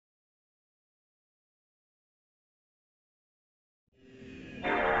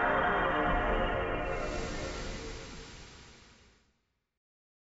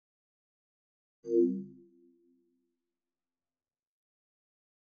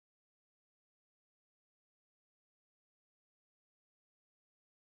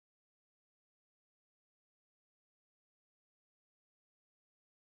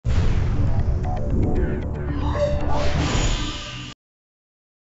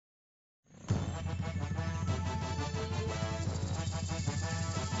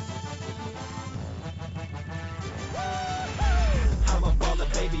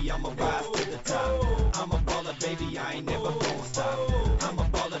I'ma rise to the top. I'm a baller, baby, I ain't never gonna stop. I'm a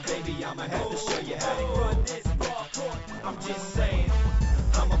baller, baby, I'ma have to show you how to run this ball court. I'm just saying.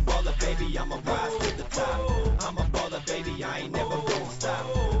 I'm a baller, baby, I'ma rise to the top. I'm a baller, baby, I ain't never gonna stop.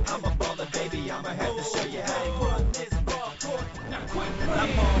 I'm a baller, baby, I'ma have to show you how to run this ball court. Now quickly.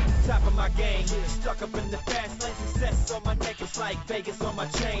 I'm on top of my game, stuck up in the fast lane. Success on my neck, it's like Vegas on my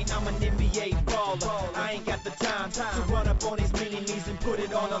chain. I'm an NBA baller, I ain't got the time to run up on these mini-me's and put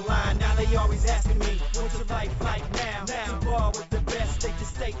it on the line. Now they always asking me, what's your life like now? To ball with the best, state to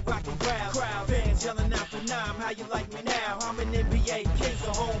state, rockin' crowd. Fans yelling out Phenom, how you like me now? I'm an NBA king,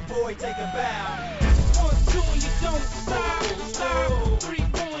 so homeboy, take a bow. 1, 2, and you don't stop. 3,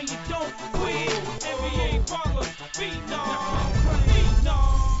 4, and you don't quit. NBA ballers, Phenom.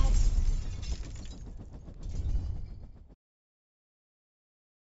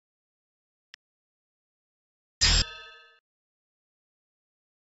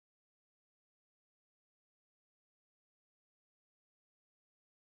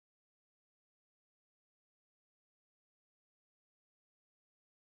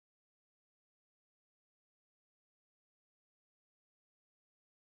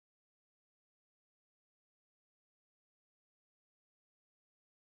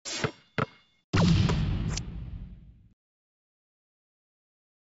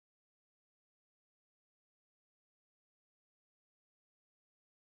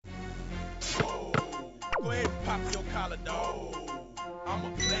 Go ahead and pop your collar, dog. I'm a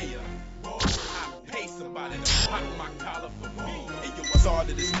player. I pay somebody to pop my collar for me. And yo, I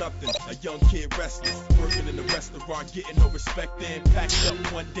started as nothing, a young kid restless, working in a restaurant, getting no respect then. Packed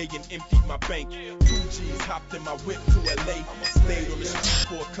up one day and emptied my bank. 2 G's hopped in my whip to LA. Stayed on the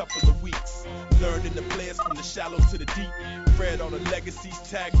street for a couple of weeks. Learning the players from the shallow to the deep. Fred on the legacies,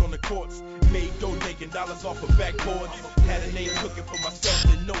 tagged on the courts. Made dough making dollars off of backboards. Had a name cooking for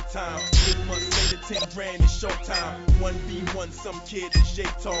myself in no time. 8 months later, 10 grand in showtime. 1v1, some kid in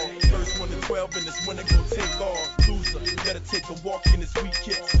J-Tall. First 1 to 12 and this winner gon' take off. Loser, better take a walk in the sweet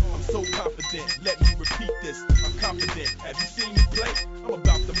kicks. I'm so confident, let me repeat this. I'm confident, have you seen me play? I'm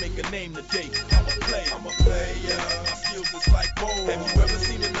about to make a name today. I'm a player, my skills is like gold. Have you ever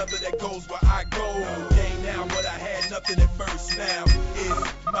seen another that goes where I go? Ain't now, but I had nothing at first. Now is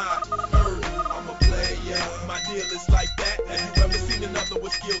my burden. I'm a player, my deal is like that. Have you ever seen another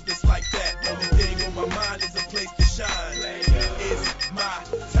with skills that's like that? Only thing on my mind is a place to shine. It's my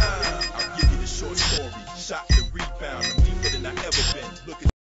time. I'll give you the short story. Shot the rebound. I'm deeper than I ever been. Look at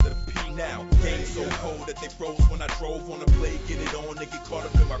the P now. Game so cold that they froze when I drove on the play. Get it on, they get caught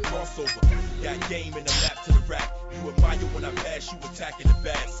up in my crossover. Got game in the lap to the rack. You admire when I pass, you attacking the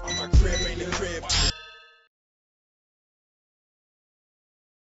bats. My crib ain't a crib.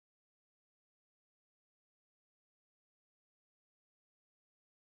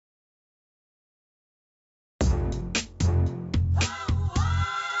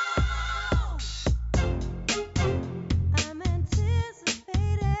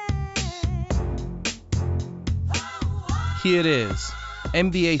 Here it is,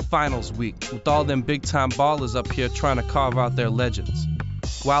 NBA Finals week, with all them big-time ballers up here trying to carve out their legends.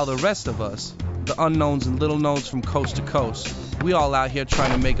 While the rest of us, the unknowns and little knowns from coast to coast, we all out here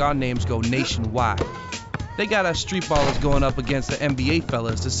trying to make our names go nationwide. They got us street ballers going up against the NBA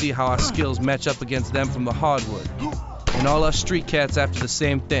fellas to see how our skills match up against them from the hardwood. And all us street cats after the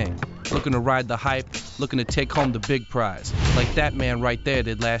same thing, looking to ride the hype, looking to take home the big prize, like that man right there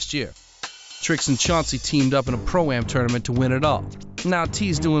did last year. Tricks and Chauncey teamed up in a Pro-Am tournament to win it all. Now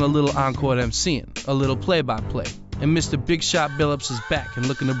T's doing a little encore MCing, a little play-by-play. And Mr. Big Shot Billups is back and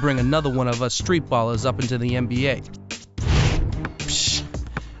looking to bring another one of us street ballers up into the NBA.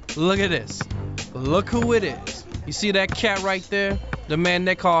 Psh, look at this. Look who it is. You see that cat right there? The man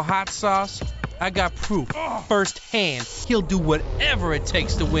they call Hot Sauce? I got proof, firsthand, he'll do whatever it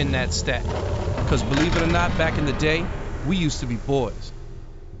takes to win that stat. Because believe it or not, back in the day, we used to be boys.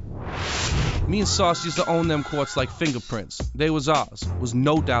 Me and Sauce used to own them courts like fingerprints. They was ours, was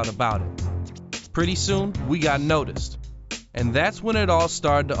no doubt about it. Pretty soon, we got noticed. And that's when it all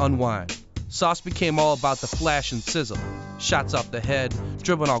started to unwind. Sauce became all about the flash and sizzle. Shots off the head,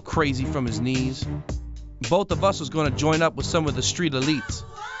 dribbling all crazy from his knees. Both of us was going to join up with some of the street elites.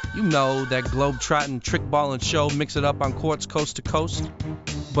 You know, that globe-trotting, trick-balling show, mix it up on courts coast to coast.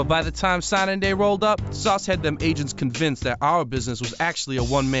 But by the time signing day rolled up, Sauce had them agents convinced that our business was actually a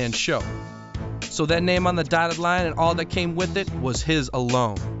one-man show. So that name on the dotted line and all that came with it was his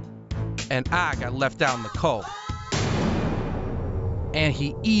alone. And I got left out in the cold. And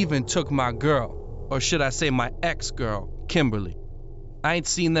he even took my girl, or should I say my ex-girl, Kimberly. I ain't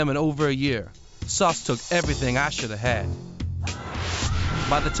seen them in over a year. Sauce took everything I should have had.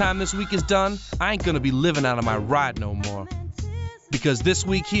 By the time this week is done, I ain't gonna be living out of my ride no more. Because this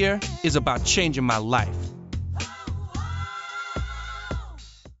week here is about changing my life.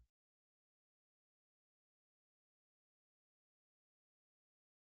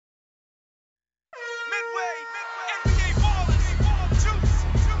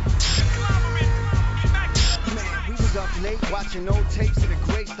 Late watching old tapes of the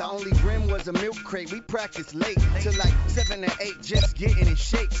greats. The only rim was a milk crate. We practiced late till like 7 or 8, just getting in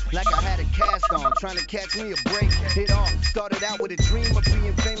shape. Like I had a cast on, trying to catch me a break. It all started out with a dream of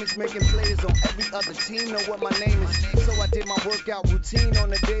being famous, making players on every other team know what my name is. So I did my workout routine on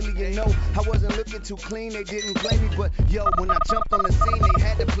the daily. You know, I wasn't looking too clean, they didn't play me. But yo, when I jumped on the scene, they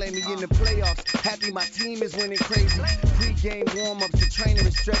had to play me in the playoffs. Happy my team is winning crazy. Pre-game warm-ups, the trainer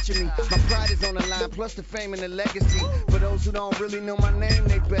is stretching me. My pride is on the line, plus the fame and the legacy. For those who don't really know my name,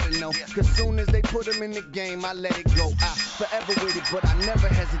 they better know. Cause soon as they put them in the game, I let it go. I forever waited, but I never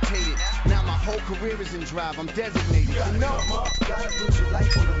hesitated. Now my whole career is in drive, I'm designated. You gotta come up, gotta put your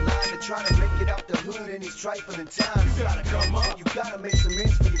life on the line to try to make it out the hood in these trifling times. You gotta come up, you gotta make some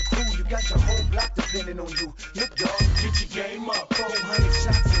ends for your crew. You got your whole block depending on you. Look, dog, get your game up. 400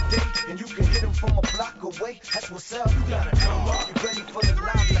 shots a day, and you can hit them from a block away. That's what's up. You gotta come up, you ready for the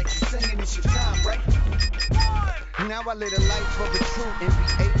line like you singing, it's your time, right? Now I live a life of a true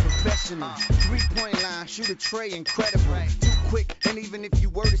NBA professional. 3-point line, shoot a tray, incredible. Too quick, and even if you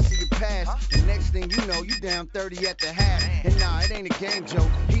were to see a pass, the next thing you know, you down 30 at the half. And nah, it ain't a game, Joe.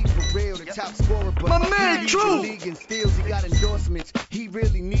 He for real, the top scorer, but my man, True. The league in steals, he got endorsements. He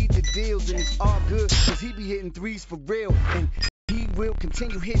really need the deals, and it's all good, cause he be hitting threes for real. And he will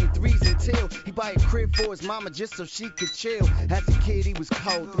continue hitting threes until he buy a crib for his mama just so she could chill. As a kid, he was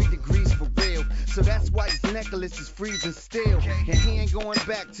cold, 3 degrees for real. So that's why his necklace is freezing still. And he ain't going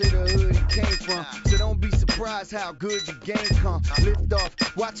back to the hood he came from. So don't be surprised how good the game come. Lift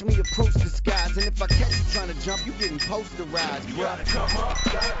off, watch me approach the skies. And if I catch you trying to jump, you getting posterized. You gotta come up,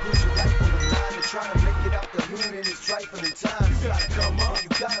 gotta put your life on the line to try to make it out the hood in these trifling times. You gotta come up, you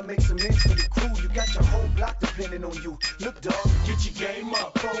gotta make some ends for the crew. You got your whole block depending on you. Look, dog, get your game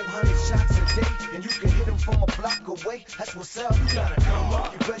up. 400 shots a day, and you can hit them from a block away. That's what's up. You gotta come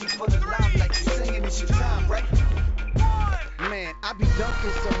up. You ready for the line like you singing, it's your time, right? Man, I be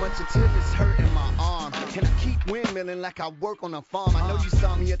dunking so much until it's hurting my arm. And I keep windmilling like I work on a farm. I know you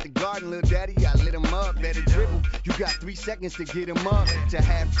saw me at the garden, little daddy. I lit him up, let it dribble. You got 3 seconds to get him up to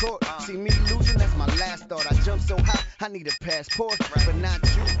half court. See me losing, that's my last thought. I jump so high, I need a passport. But not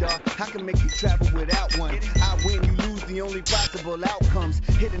you, dog. I can make you travel without one. I win, you lose, the only possible outcomes.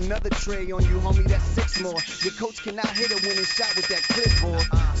 Hit another tray on you, homie, that's 6 more. Your coach cannot hit a winning shot with that clipboard.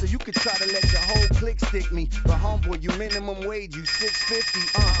 So you could try to let your whole clique stick me. But homeboy, you minimum wage, you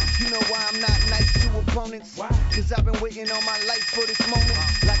 $6.50. You know why I'm not nice to opponents? Cause I've been waiting all my life for this moment.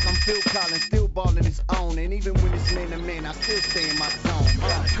 Like I'm Phil Collins, still balling his own. And even when it's man to man, I still stay in my zone. You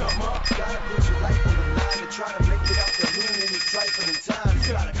gotta come up, gotta put your life on the line to try to make it out the hood in these trifling times.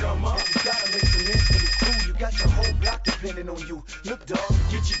 You gotta come up, you gotta make some ends for the crew. You got your whole block depending on you. Look, dog,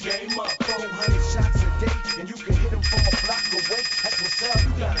 get your game up. 400 shots a day, and you can hit them from a block away. That's what's up.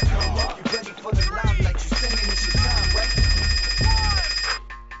 You gotta come up, you ready for the line like you singing, it's your time, right?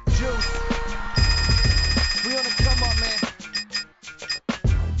 Juice. We on the come up, man.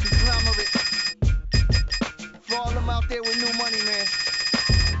 Conglomerate. For all them out there with new money, man.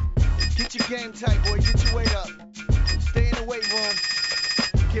 Get your game tight, boy. Get your weight up. Stay in the weight room.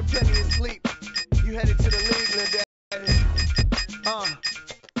 Get plenty of sleep. You headed to the league, little daddy.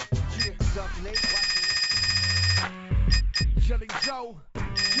 Cheers up, Nate. Jelly Joe. Yeah.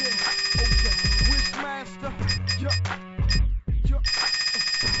 Okay. Wishmaster. Yeah.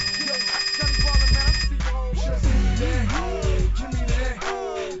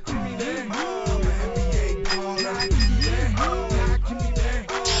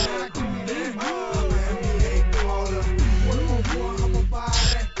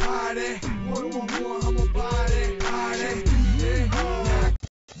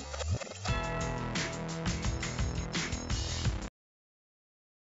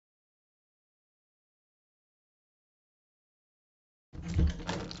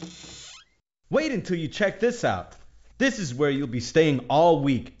 Wait until you check this out. This is where you'll be staying all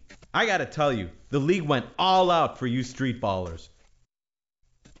week. I gotta tell you, the league went all out for you street ballers.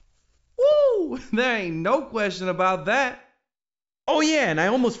 Woo! There ain't no question about that. Oh yeah, and I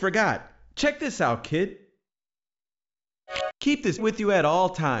almost forgot. Check this out, kid. Keep this with you at all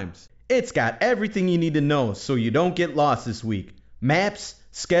times. It's got everything you need to know so you don't get lost this week. Maps,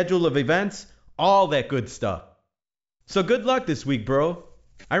 schedule of events, all that good stuff. So good luck this week, bro.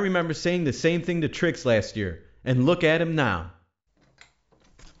 I remember saying the same thing to Trix last year, and look at him now.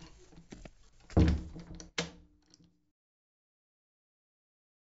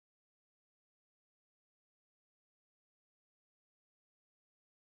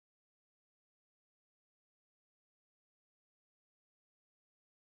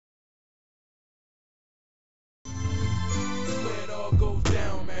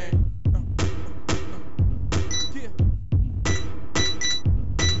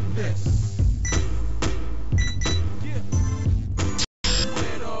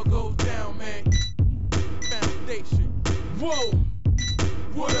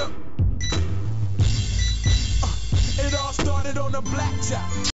 what up? It all started on the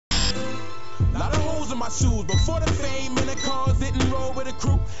blacktop. Lot of holes in my shoes, before the fame and the cars didn't roll with a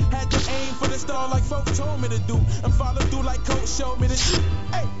crew. Had to aim for the star like folks told me to do, and follow through like coach showed me to shoot.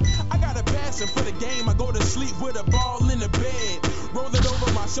 Hey, I got a passion for the game. I go to sleep with a ball in the bed, roll it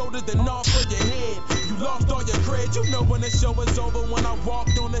over my shoulders, then off of your head. You lost all your cred, you know when the show was over. When I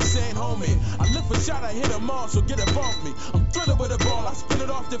walked on the set, homie, I lift a shot, I hit them all, so get up off me. I'm thrilled with the ball, I spin it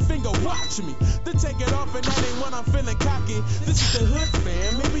off the finger, watch me. Then take it off, and that ain't when I'm feeling cocky. This is the hood,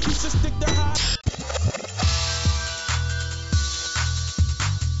 fam. Maybe you should stick to high.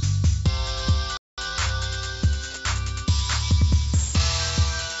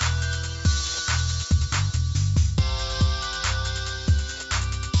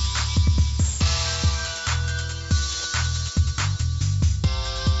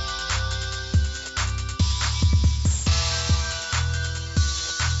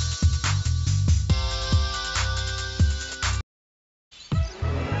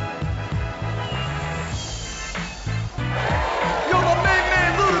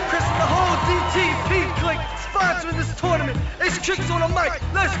 Tricks on the mic.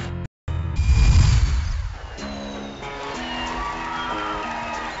 Let's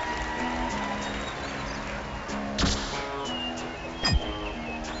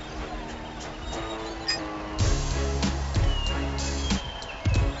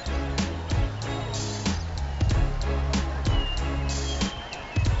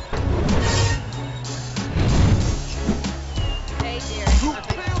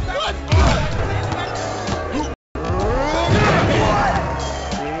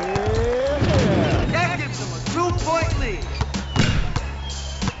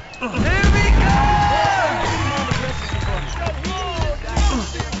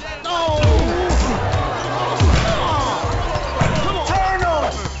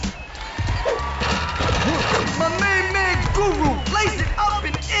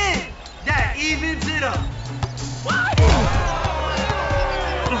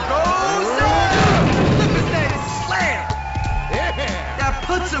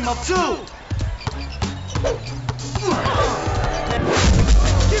up too.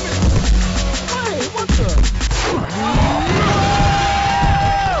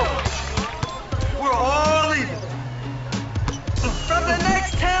 We're all leaving. From the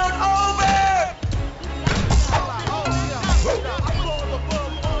next town over.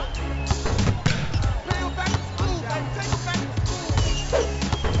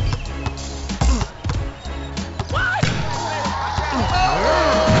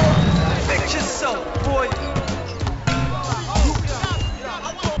 Fix yourself, boy.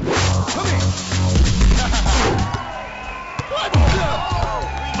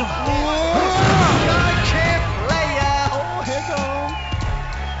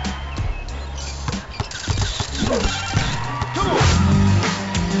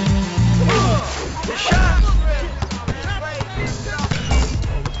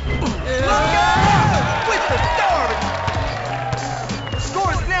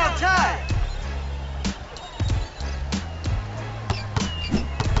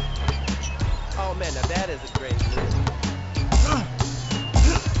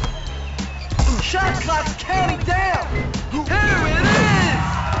 Shot clock's counting down. Here it is.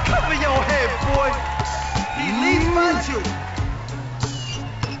 Cover your head, boy. He leads by 2.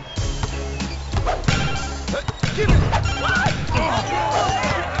 Give it.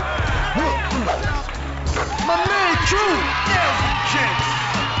 My man Drew nails the chance.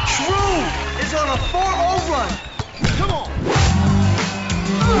 Drew is on a 4-0 run. Come on.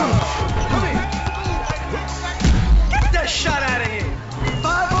 Come here. Get that shot out of here.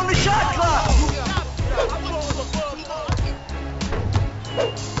 5 on the shot clock.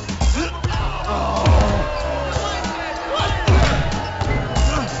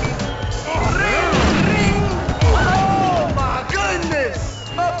 Oh my goodness!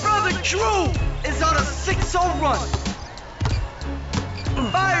 My brother Drew is on a 6-0 run.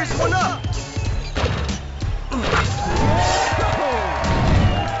 Fires one up.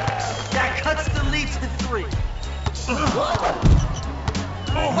 That cuts the lead to 3.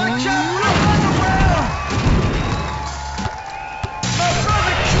 Watch out! My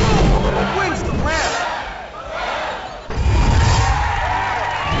brother Drew wins the round.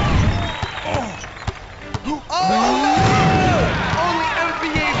 Oh no! Only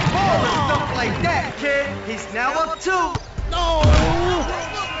NBA ballers dunk like that, kid. He's now up 2. No!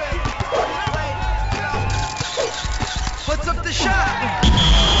 Puts up the shot.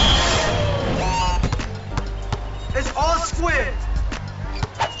 It's all square.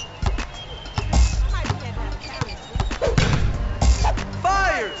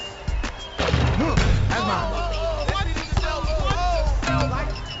 Fire!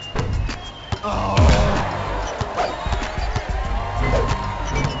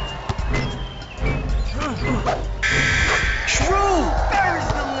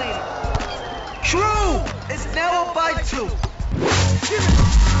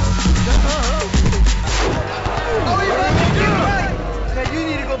 Oh, you about to get right? Man, you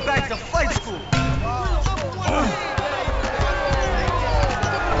need to go back to flight school.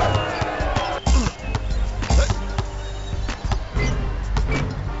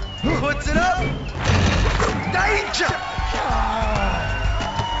 Puts it up. Danger!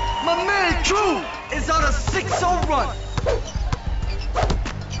 My man Drew is on a 6-0 run.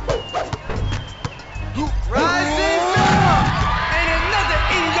 Rising up! And another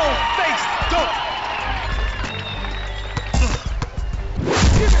in your face dunk.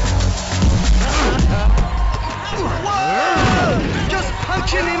 Whoa! Just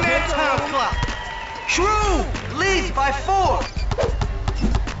punching in that time clock. Drew leads by 4.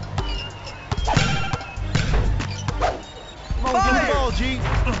 Ball, G.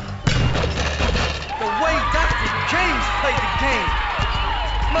 The way Dr. James played the game.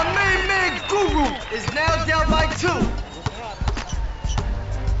 My main man Guru is now down by 2.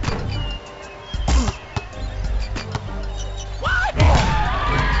 What?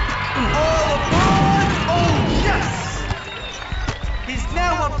 All aboard! Oh yes! He's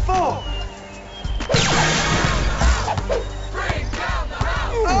now up 4.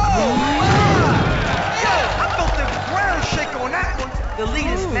 Oh my! On that one, the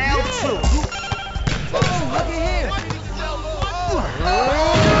lead is now 2. Oh, look at him.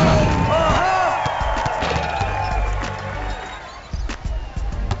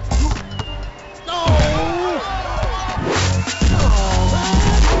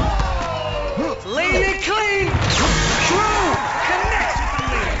 Lean and clean. Drew connects with the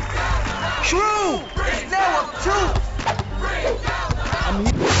lead. Drew is now up 2.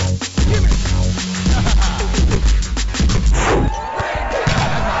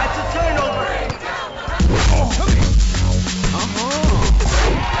 That's a turnover.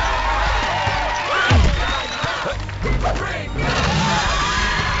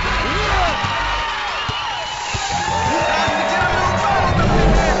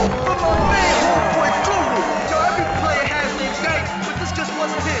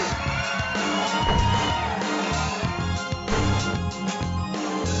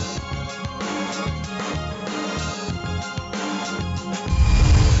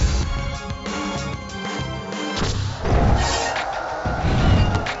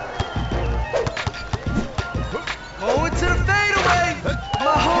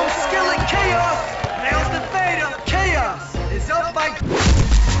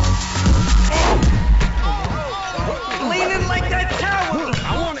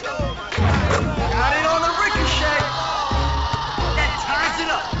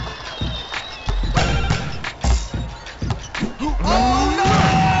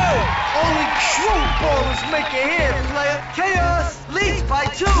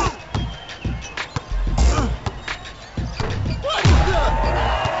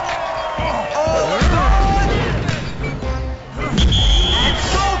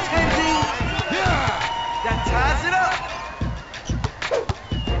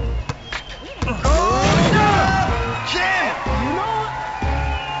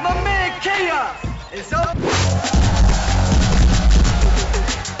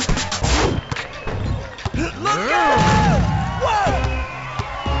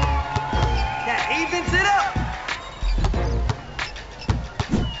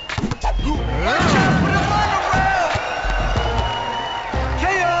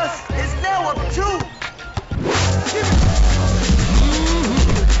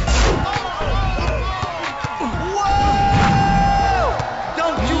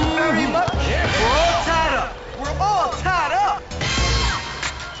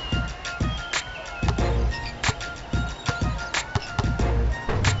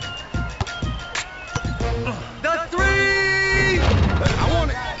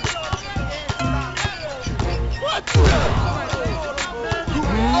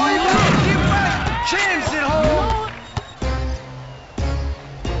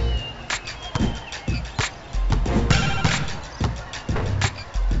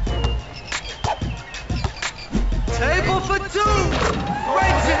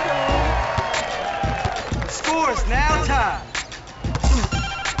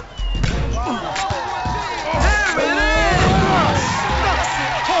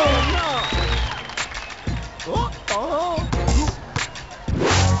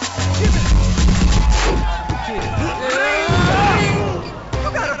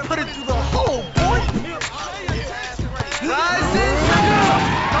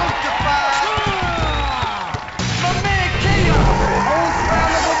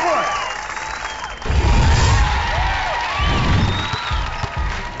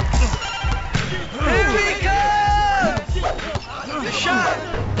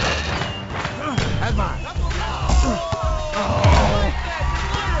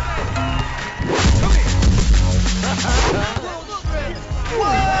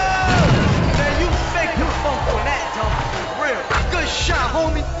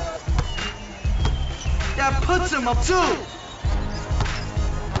 homie. That puts him up 2.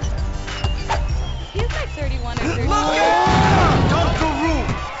 He's like 31 or 32. Look out! Dunkaroo.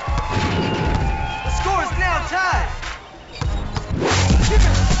 The score is now tied.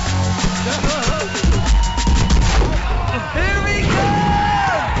 Here he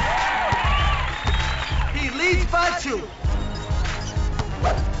goes! He leads by 2.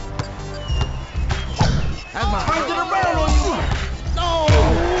 Turns it around on you. No!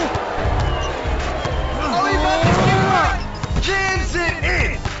 Oh, he about to get right. Jams it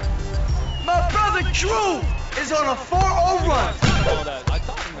in. My brother Drew is on a 4-0 run. All that. I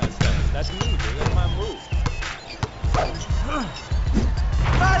taught him that stuff. That's me, dude. That's my move.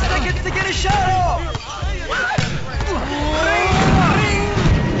 5 seconds to get a shot off.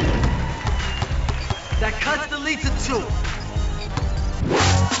 That cuts the lead to 2.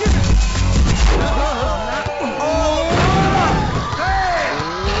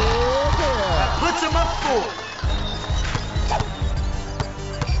 That puts him up 4.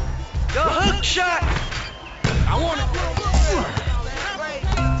 The hook shot. I want it.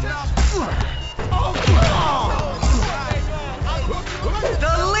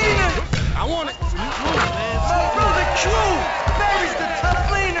 The leader. I want it. My brother Drew buries the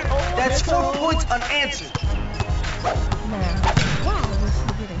tough leaner. That's 4 points unanswered.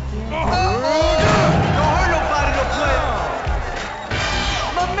 Don't hurt nobody, no play.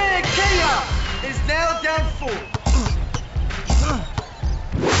 My man Chaos is now down 4.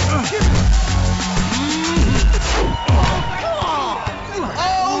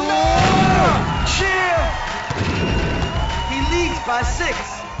 Oh no! Chill. He leads by 6.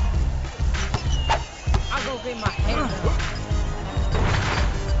 I'll go get my hair.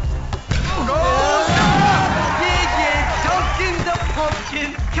 Yeah, dunking the pumpkin.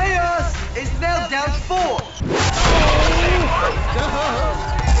 Chaos is now down 4.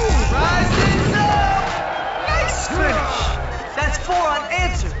 Rises up. Nice finish. That's 4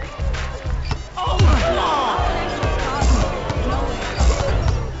 unanswered.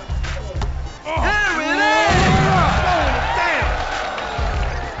 Here it is.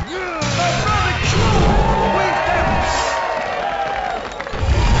 My brother Drew wins that.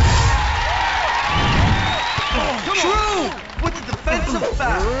 Drew with the defensive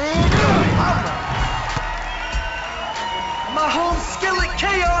foul. My home skillet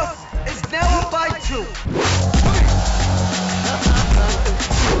Chaos is now up by 2.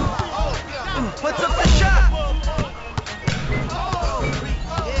 Puts up the shot.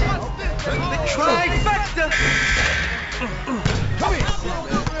 The trifecta.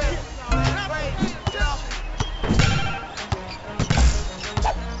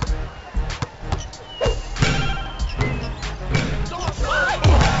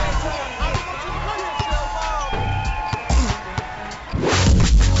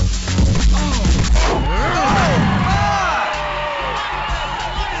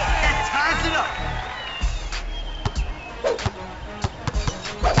 That ties it up.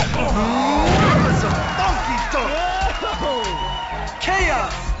 That was a funky dunk.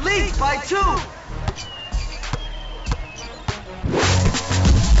 Chaos leads by 2.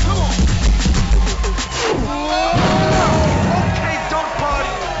 Okay, dunk party.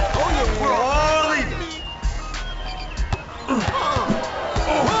 We're all even.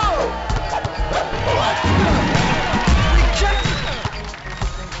 Rejected.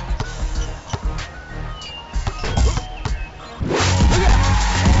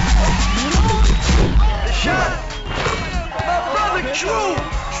 The shot. My brother Drew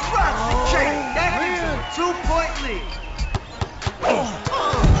drops the chain. That gives him a 2-point lead.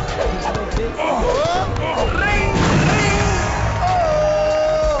 Ring, ring.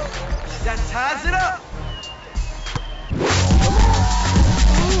 Oh, that ties it up.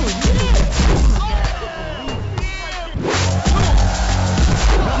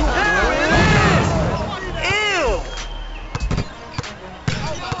 Here it is. Ew.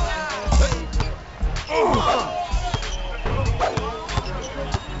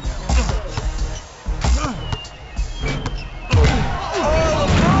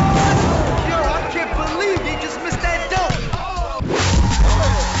 Yo, I can't believe he just missed that dunk.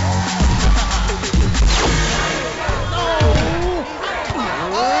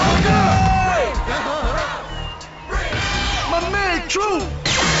 My man Drew,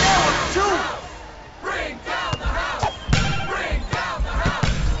 now up 2. Bring down the house. Bring down the house.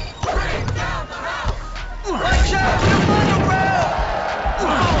 Bring down the house. Watch out, come on around.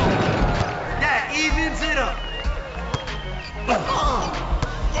 That evens it up.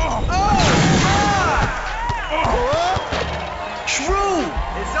 Oh my! Drew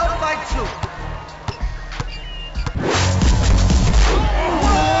is up by 2.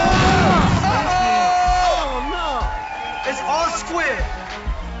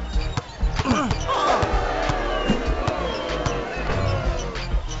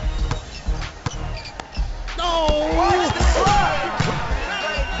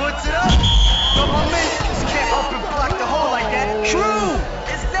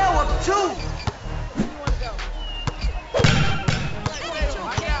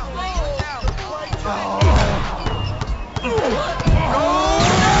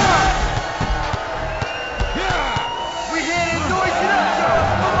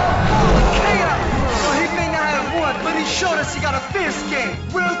 game.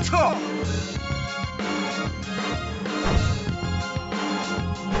 Real talk.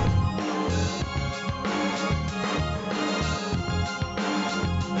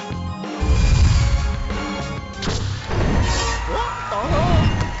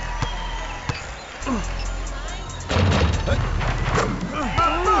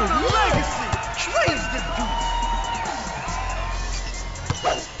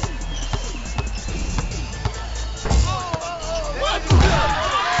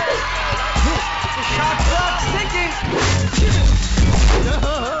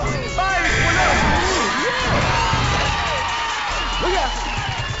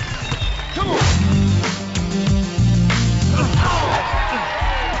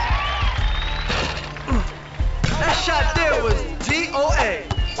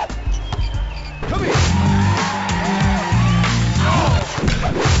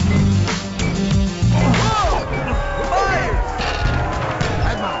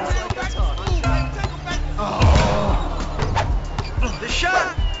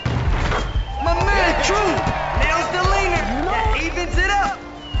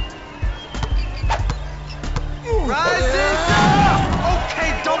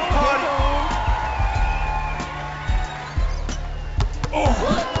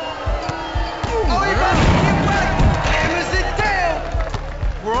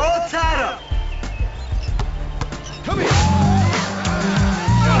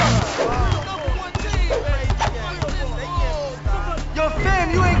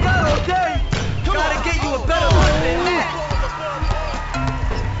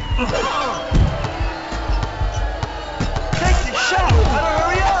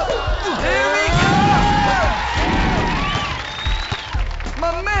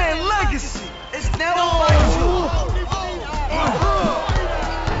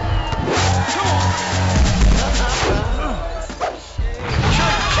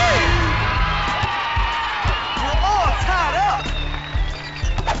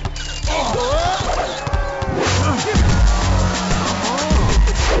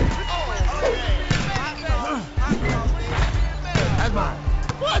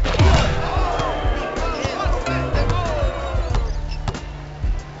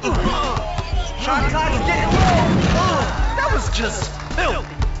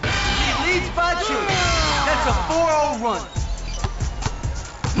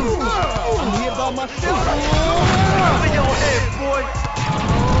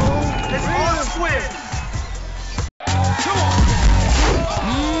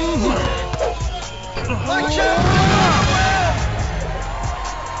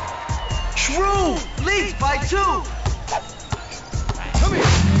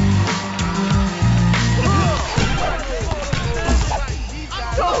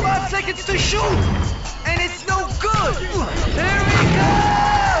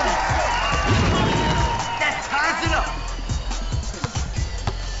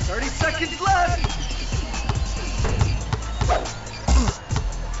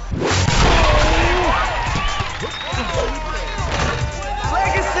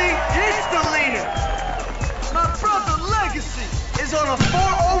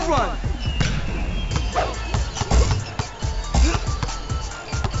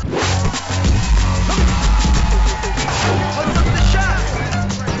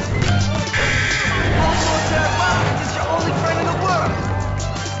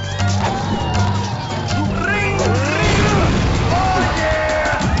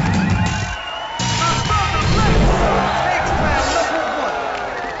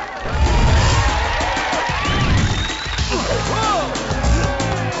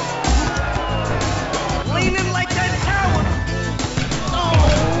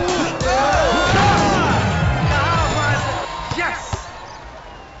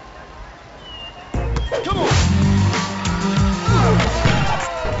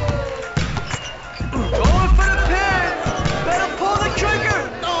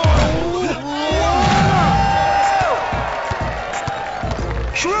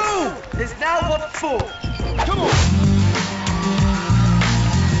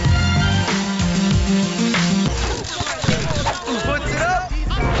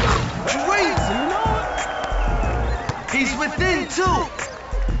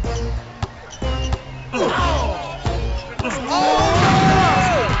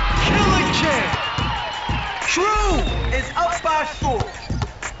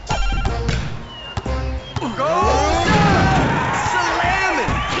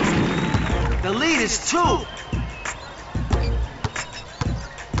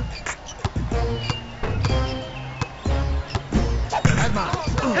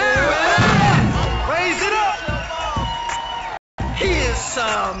 He is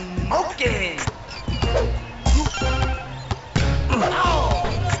Smoking.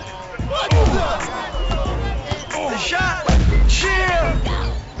 The shot. Cheer.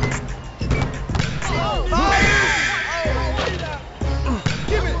 Fire.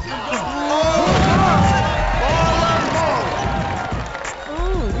 Give it.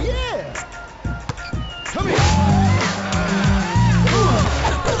 Come here.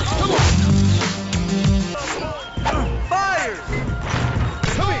 Fires.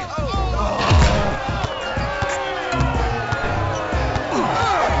 Come here.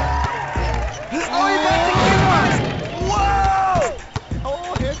 Oh, he about to get one. Whoa!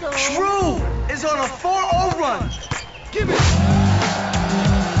 Oh, here goes. True is on a 4-0 run. Give it.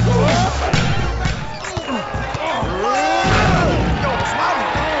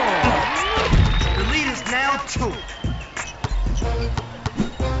 The lead is now 2.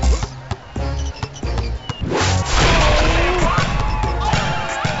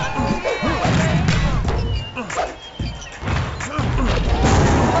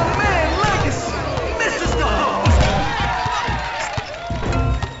 My man Legacy misses the hook.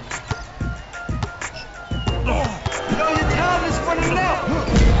 Yo, your time is running out.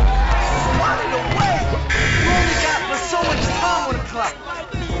 Swat it away. You only got but so much time on the clock.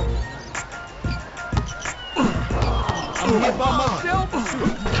 I'm here by myself.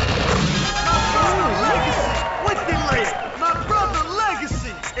 With the leg, my brother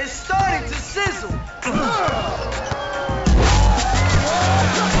Legacy is starting to sizzle.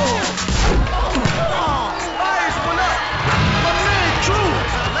 Fires one up. My man Drew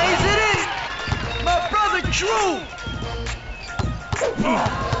lays it in. My brother Drew.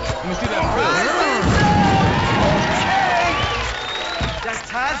 Let me see that Rises up. Okay. That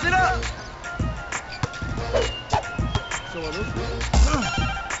ties it up. So are those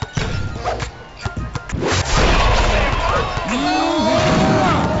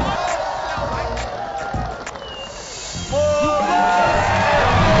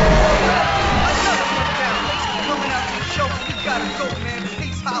Coming out to the show, we gotta go, man.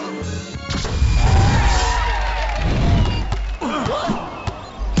 Peace, holla.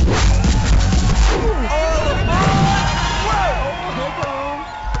 All aboard!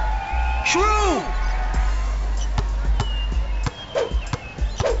 True!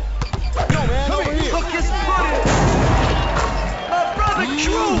 Hook is pudding. My brother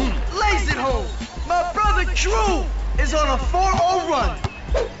Drew lays it home. My brother Drew is on a 4-0 run.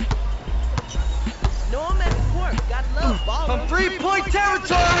 No, I'm at work. Got love, ball. From 3-point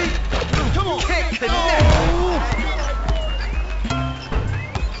territory. Come on. Can't connect.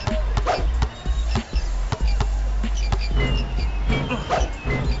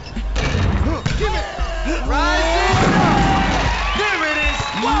 Give it. Rising up. There it is.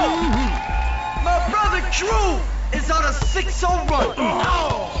 Whoa. My brother Drew is on a 6-0 run.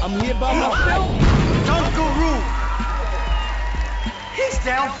 I'm here by myself. Dunkaroo. He's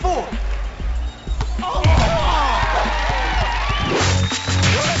down 4.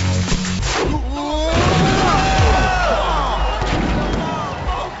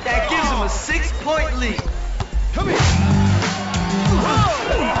 That gives him a 6-point lead. Come here.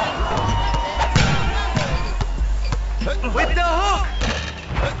 With the hook.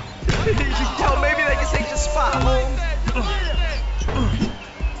 Yo, maybe they can take the spot, Holmes.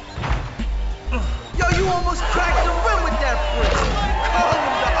 Yo, you almost cracked the rim with that brick. Call him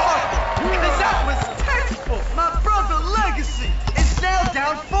the Arthur. Cause that was tasteful. My brother Legacy is now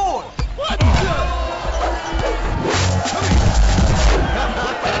down 4.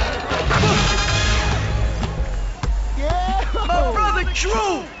 My brother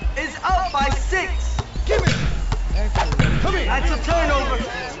Drew is up by 6. Give it. Come here. That's a turnover.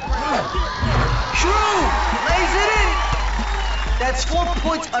 Drew lays it in. That's 4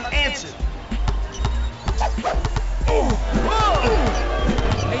 points unanswered.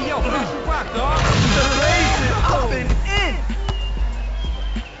 Hey, yo, finish your rock, dog. The lays it up and in.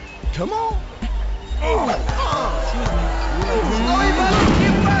 Come on. Oh, he about to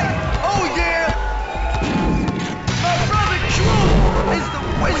get back. Oh, yeah. My brother Drew is the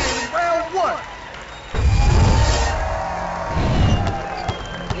winner in round 1.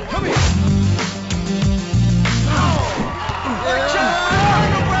 Come here. Just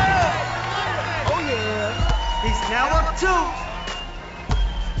turn around. Oh, yeah. He's now up 2. Oh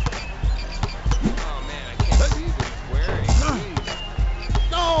man, I can't believe it's wearing.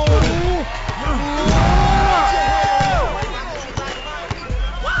 No.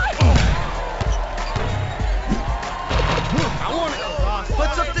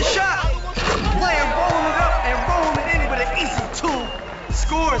 Puts up the shot. Player rolling it up and rolling it in with an easy 2.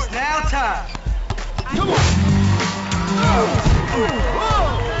 Score is now tied. Come on.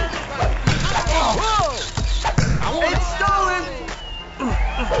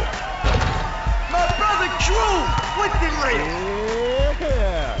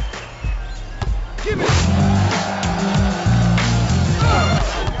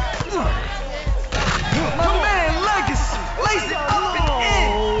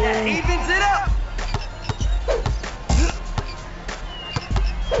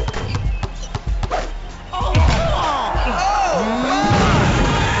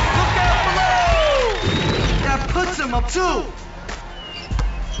 him up too.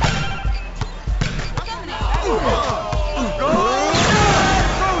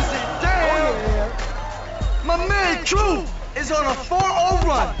 Throws it down. My man Drew is on a 4-0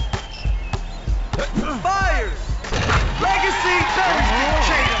 run. Fires. Legacy buries the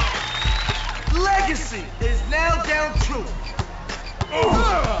changer. Legacy is now down 2.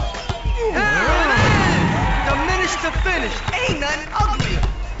 Here it is. Diminish to finish. Ain't nothing uglier.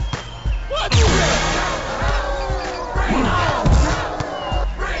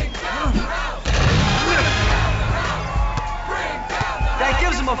 That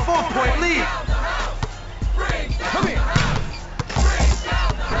gives him a 4-point lead. Come here.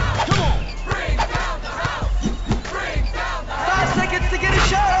 5 seconds to get a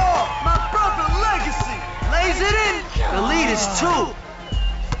shot off. My brother Legacy lays it in. The lead is 2.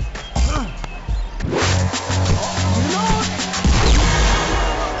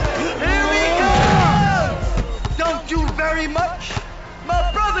 Here he comes. Don't do very much.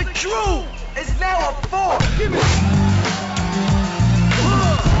 My brother Drew is now up 4. Give me.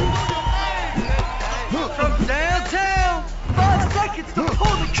 From downtown, 5 seconds to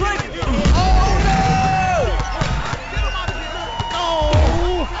pull the trigger. Oh no!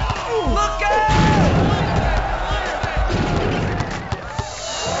 Look out!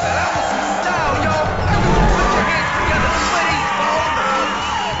 That was some style, yo. Everyone put your hands together, please,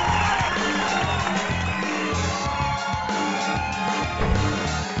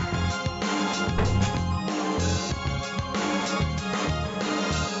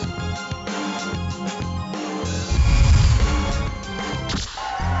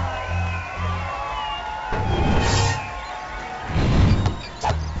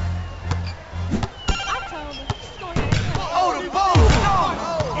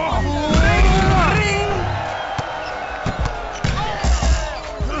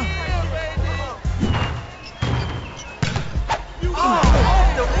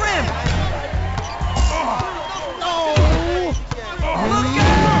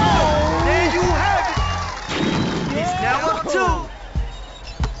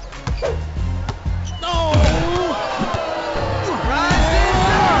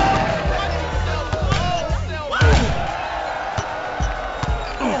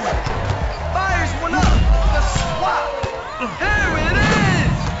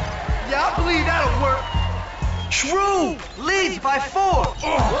 Drew leads by 4.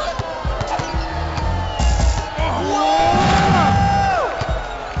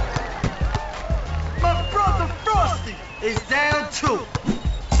 My brother Frosty is down 2.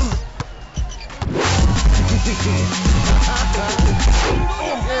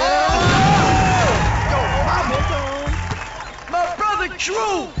 My brother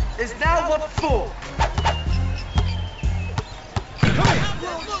Drew is now up 4.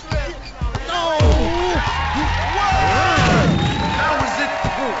 How is it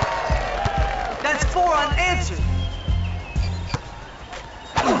through? That's 4 unanswered.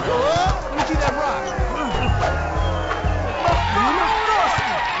 Let me see that rock. My brother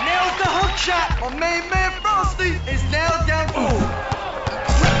Frosty nails the hook shot. My main man Frosty is now down 4.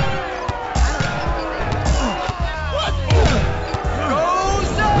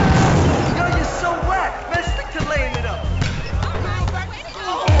 Goes up. Yo, you're so whack. Man, stick to laying it up.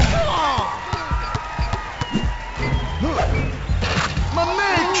 My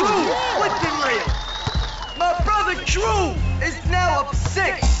man Drew with the layup. My brother Drew is now up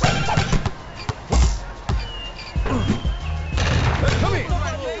 6. Come here.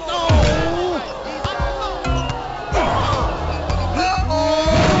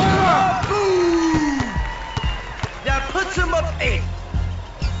 Boom. That puts him up 8.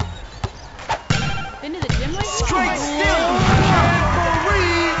 Been to the gym lately? Straight still.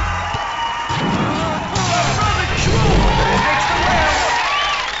 Jamboree. My brother Drew makes the layup.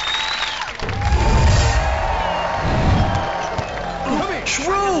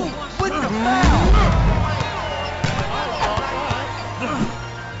 Drew with the foul.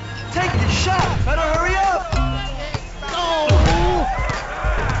 Take the shot. Better hurry up.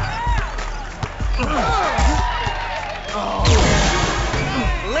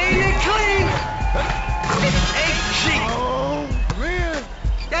 Lay it clean. It's HG.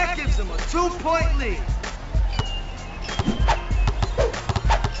 That gives him a 2-point lead.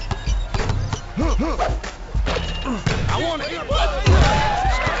 I want to get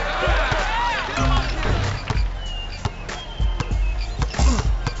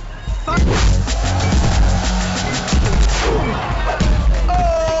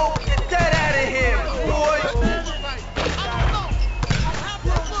Oh, get that out of here, boy.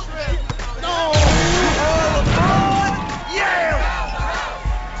 All aboard, yeah.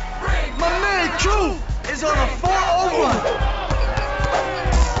 My man Drew is on a 4-0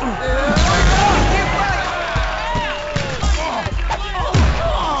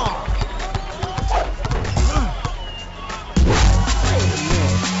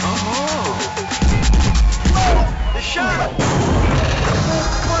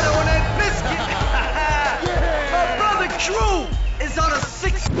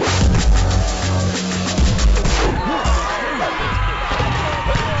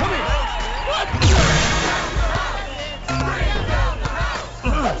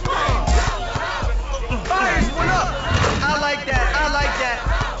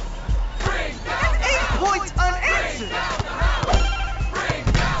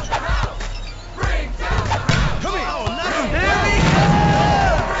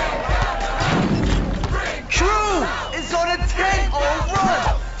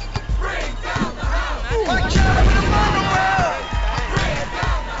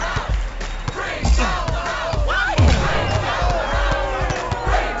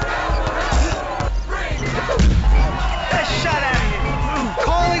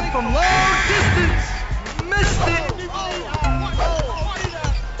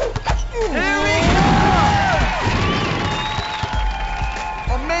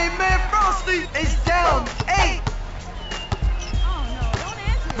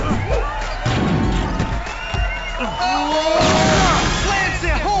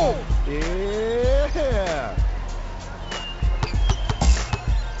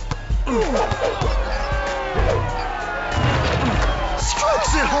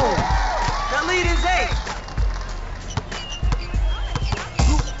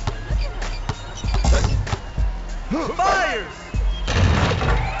 Fires!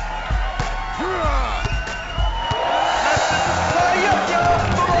 Party up, y'all,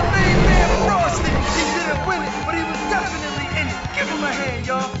 for my main man Frosty. He didn't win it, but he was definitely in it. Give him a hand,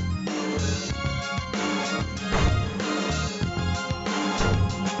 y'all.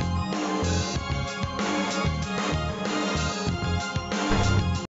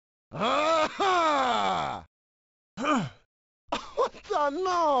 What the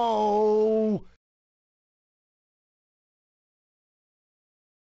no?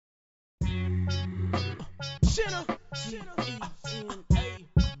 E-N-A,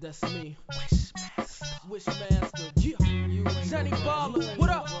 that's me. Wishmaster, yeah. You ain't Johnny Baller, what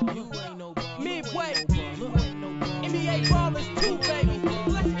up? You ain't no baller. Midway, NBA ballers too, baby.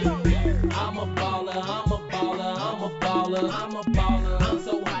 Let's go. I'm a baller, I'm a baller, I'm a baller, I'm a baller. I'm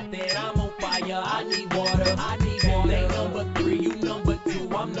so hot that I'm on fire. I need water, I need water. They number 3, you number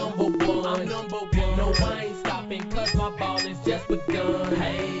 2, I'm number 1. I'm number 1. No, I ain't stopping, cause my ball is just begun.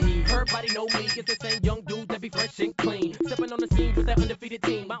 Hey, everybody know me, it's the same young dude that be fresh and clean. Stepping on the scene with that undefeated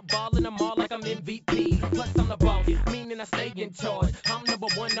team. I'm balling them all like I'm MVP. Plus I'm the boss, meaning I stay in charge. I'm number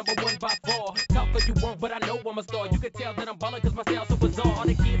one by far. Talk all you want, but I know I'm a star. You can tell that I'm ballin' cause my style's so bizarre. All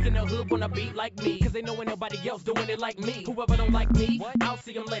the kids in the hood wanna be like me, cause they know ain't nobody else doing it like me. Whoever don't like me, I'll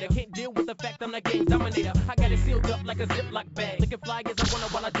see them later. Can't deal with the fact I'm the game dominator. I got it sealed up like a Ziploc bag. Looking fly as a winner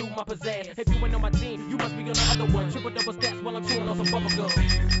while I do my pizzazz. If you ain't on my team, you must be on the other one. Triple double stats while I'm chewing on some bubble gum.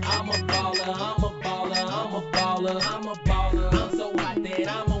 I'm a baller, I'm a baller, I'm a baller, I'm a baller. I'm so hot that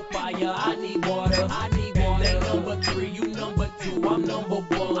I'm on fire. I need water, I need water. They number 3, you number 2, I'm number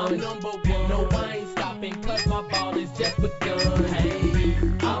 1. I'm number 1. No, I ain't stopping, cause my ball is just begun. Hey,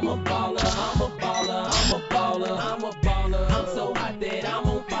 I'm a baller, I'm a baller, I'm a baller, I'm a baller. I'm so hot that I'm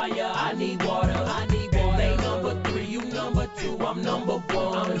on fire. I need water, I need water. They number 3, you number 2, I'm number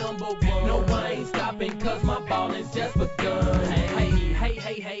 1. I'm number 1. No, I ain't stopping, cause my ball is just begun.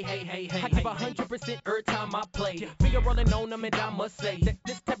 Hey, I give 100% every time I play. Finger rolling on them, and I must say that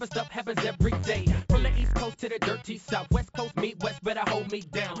this type of stuff happens every day. From the East Coast to the dirty South, West Coast meet West, better hold me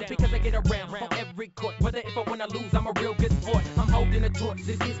down because I get around on every court. Whether if I win or lose, I'm a real good sport. I'm holding a torch,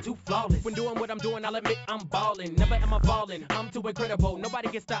 this is too flawless. When doing what I'm doing, I'll admit I'm ballin'. Never am I falling, I'm too incredible. Nobody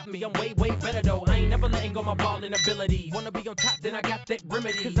can stop me, I'm way better though. I ain't never letting go my ballin' abilities. Wanna be on top, then I got that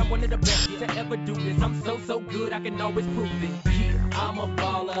remedy. Cause I'm one of the best to ever do this. I'm so good, I can always prove it. Yeah, I'm a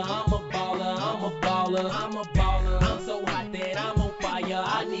baller, I'm a baller, I'm a baller, I'm a baller. I'm so hot that I'm on fire.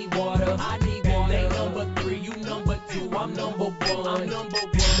 I need water, I need water. They number 3, you number 2, I'm number 1. I'm number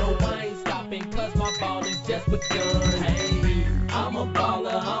 1. No, I ain't stopping, cause my ball is just begun. Hey, I'm a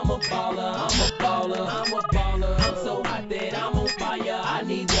baller, I'm a baller, I'm a baller, I'm a baller. I'm so hot that I'm on fire. I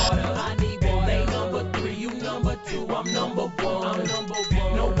need water, I need water. They number 3, you number 2, I'm number 1. I'm number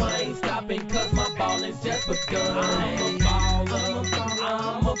 1. No, I ain't stopping, cause my ball is just begun. I'm a baller,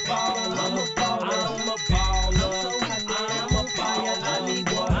 I'm a baller, I'm a baller, I'm a baller, I'm a baller. I'm a fire, I need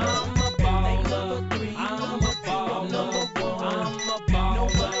water. I'm a baller, 3, I'm a baller, I'm number 1. I'm a baller, no,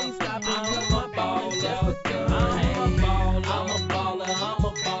 I ain't stopping, cause my ball is just begun. I'm a baller, I'm a baller, I'm a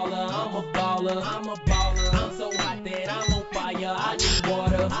baller, I'm a baller, I'm a baller. I'm so hot that I'm on fire. I need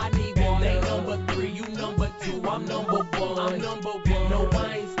water, I need water. They number 3, you number 2, I'm number 1. I'm number 1. No,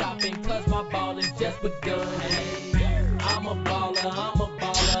 I ain't stopping, cause my ball is just begun. Hey, I'm a baller, I'm a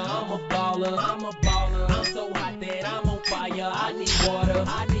baller, I'm a baller, I'm a baller. I'm so hot that I'm on fire. I need water,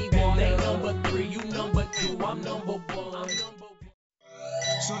 I need water. They number 3, you number 2, I'm number 1. I'm number 1.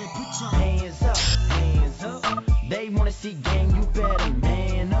 So they put your hands up, hands up. They wanna see gang, you better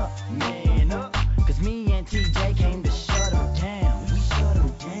man up, man up. Cause me and TJ came to shut them down. We shut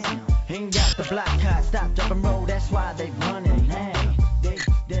them down. Ain't got the block hot, stop, drop and roll, that's why they running now.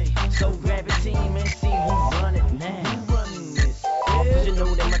 So grab a team and see who run it now. Who running this? Cause you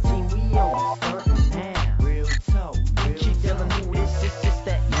know that my team, we on starting now. Real talk, keep telling who this is, it's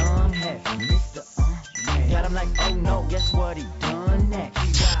that young heavy Mr. Got him like, oh no, guess what he done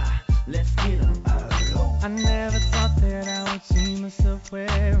next? Why? Let's get him. I never thought that I would see myself where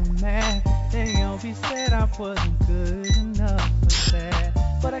I'm at. They always said I wasn't good enough for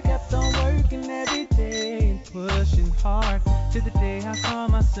that. But I kept on working every day and pushing hard till the day I saw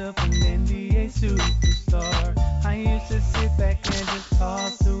myself an NBA superstar. I used to sit back and just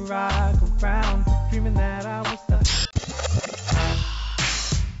toss the rock around, dreaming that I was the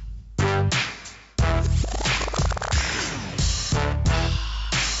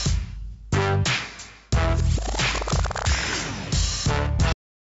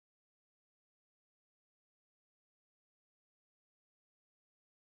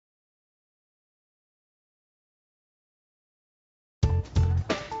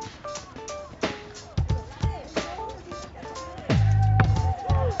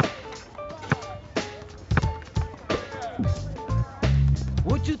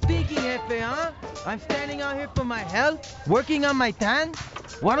Jefe, huh? I'm standing out here for my health, working on my tan.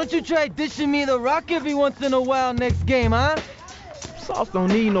 Why don't you try dishing me the rock every once in a while next game, huh? Sauce don't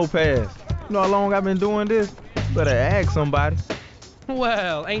need no pass. You know how long I've been doing this? Better ask somebody.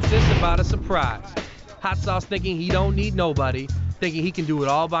 Well, ain't this about a surprise? Hot Sauce thinking he don't need nobody, thinking he can do it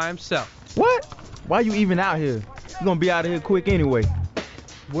all by himself. What? Why you even out here? You gonna be out of here quick anyway.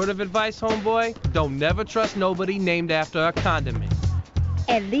 Word of advice, homeboy, don't never trust nobody named after a condiment.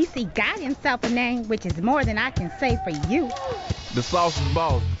 At least he got himself a name, which is more than I can say for you. The Sauce is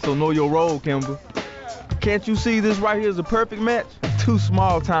boss, so know your role, Kimber. Can't you see this right here is a perfect match? Two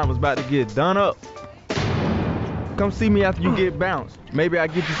small timers about to get done up. Come see me after you get bounced. Maybe I'll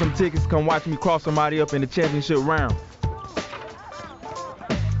get you some tickets to come watch me cross somebody up in the championship round.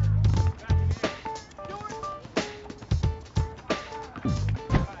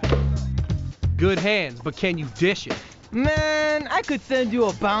 Good hands, but can you dish it? Man, I could send you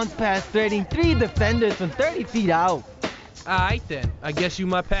a bounce pass threading 3 defenders from 30 feet out. Alright then, I guess you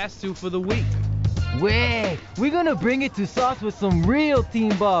my pass-through for the week. Wait, we're gonna bring it to Sauce with some real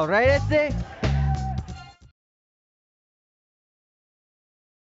team ball, right, Ese?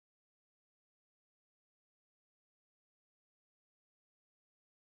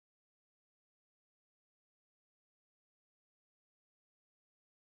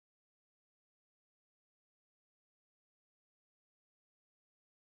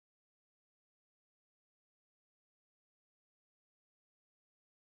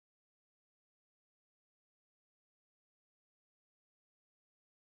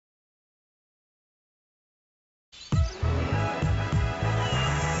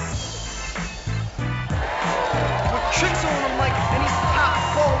 Tricks on him like any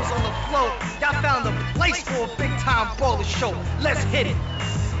top balls on the floor. Y'all found a place for a big time baller show. Let's hit it.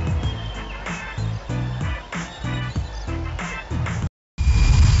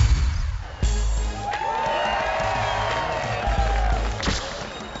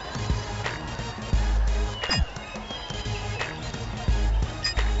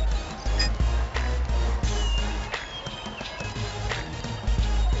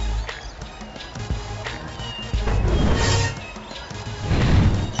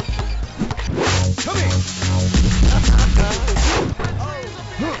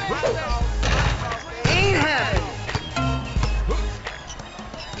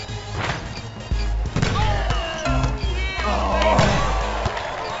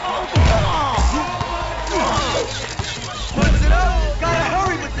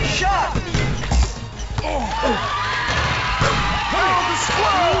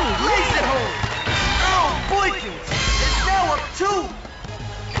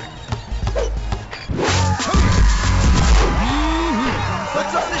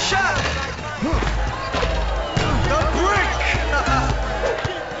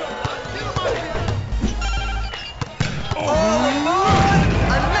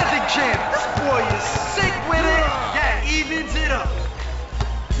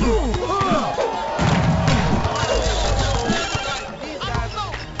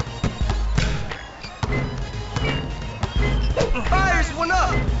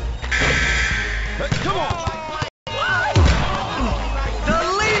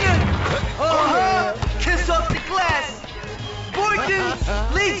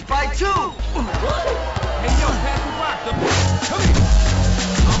 Leads by 2. Hey, yo, pass the rock. Come here.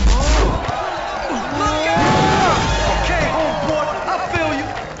 Look out! Okay, homeboy, I feel you.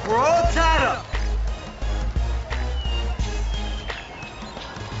 We're all tied up.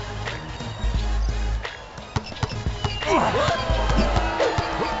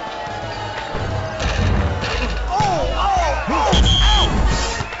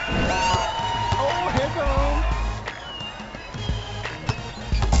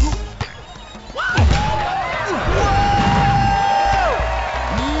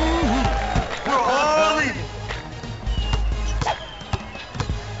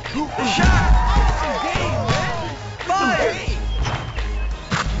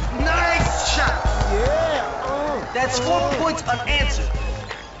 That's 4 points unanswered.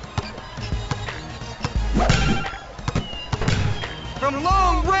 From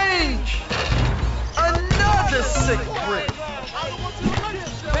long range, another sick break.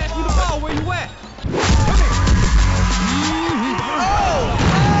 Pass me the ball, where you at? Oh,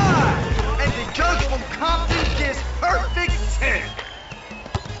 my! And the judge from Compton gives perfect 10.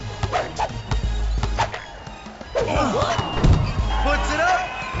 Puts it up.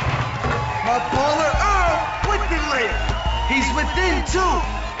 My baller Earl with the layup. He's within 2.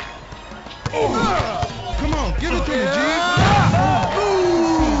 Come on, give it to me, G.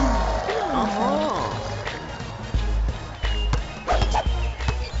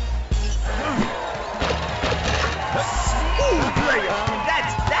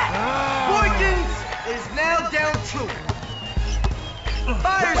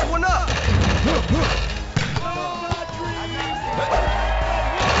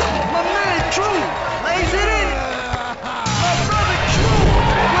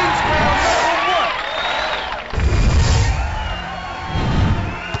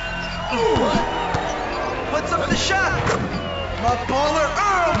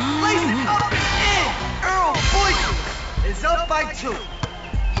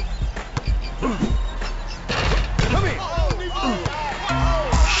 Come here.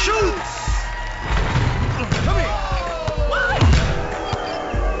 Shoots. Come here.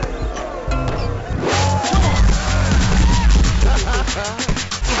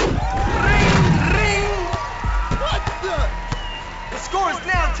 Ring, ring. What the? The score is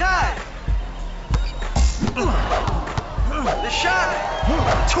now tied. The shot,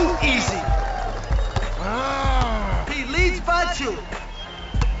 too easy. He leads by 2.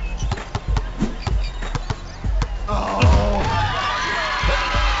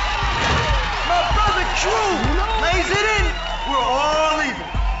 My brother Drew lays it in. We're all even.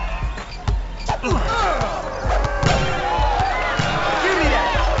 Give me that.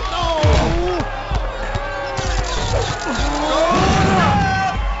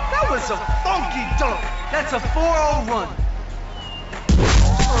 That was a funky dunk. That's a 4-0 run.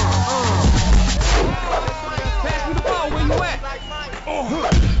 Pass me the ball, where you at?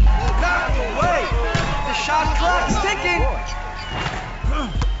 Knocked away. The shot clock's ticking.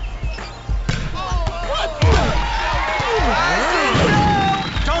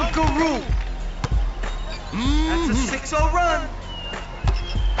 Dunkaroo. That's a 6-0 run.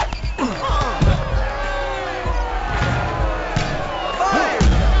 Fire.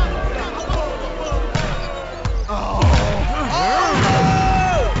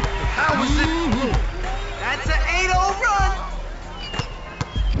 How was it? That's an 8-0 run.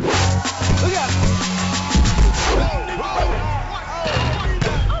 Look out.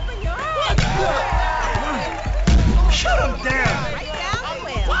 Shut him down.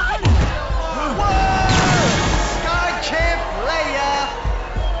 Sky champ player.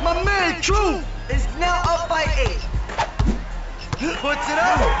 My man Drew is now up by 8. Puts it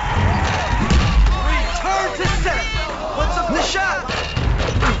up. Return to set. Puts up the shot.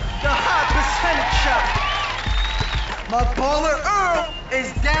 The high percentage shot. My baller Earl is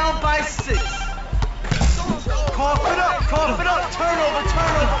down by 6. Cough it up, turnover.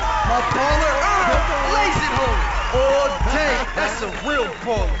 My baller Earl lays it home. All day, that's a real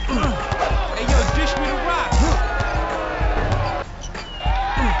baller. Hey, yo, dish me the rock.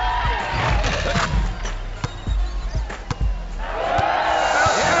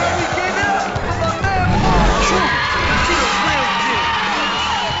 We gave it up for my man Drew. He's a real deal.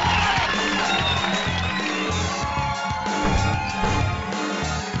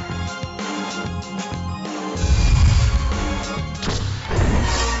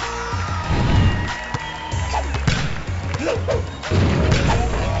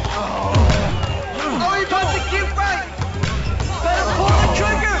 Oh, he about to get right. Better pull the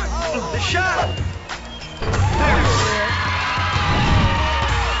trigger. The shot. Very rare.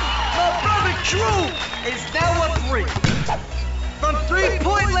 My brother Drew is now a 3. From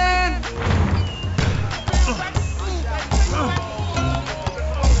 3-point land.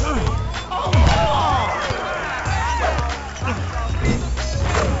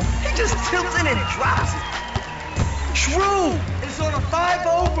 He just tilts in and drops it. Drew is on a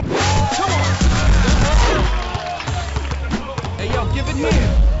 5-0 from... Come on. Hey, yo, give it here.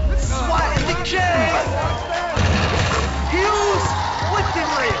 Swat in the cave. Hughes with the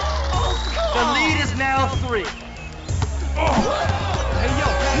lead. The lead is now 3. Hey, yo,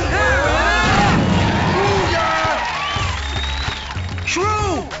 Drew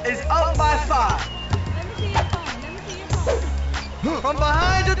is up by 5. From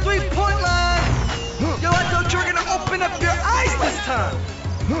behind the 3-point line. Yo, I thought you were gonna open up your eyes this time.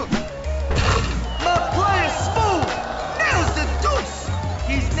 My player Smooth nails the deuce.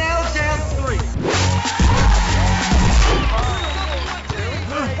 He's now down 3.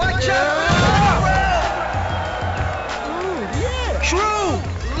 Watch out! Drew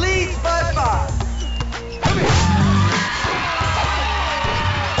leads by 5. Come here.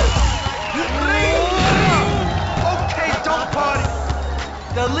 Okay, don't party.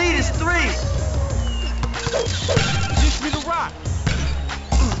 The lead is 3. dish me the rock.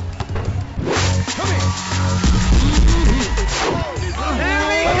 Come here. Here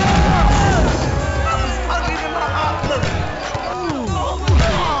we go. I was ugly in my outlook.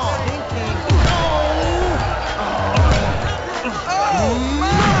 Oh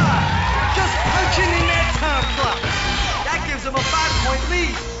my! Just punching in that time clock. That gives him a 5-point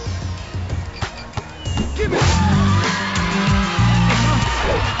lead. Give it.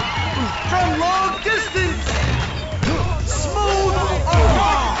 From long distance. Smooth on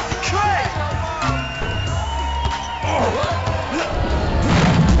Trey.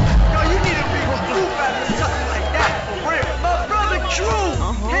 Yo, you need to be removed after something like that for real. My brother Drew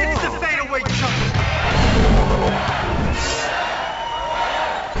hits the fadeaway jumper.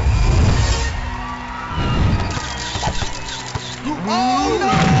 Oh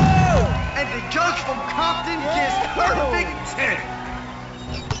no! And The judge from Compton gives perfect 10.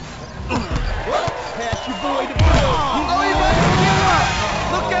 Pass your boy the Oh, you about to give up.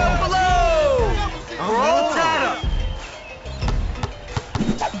 Look out below. We're all tied up.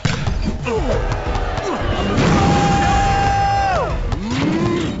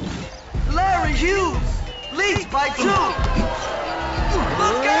 Larry Hughes leads by 2.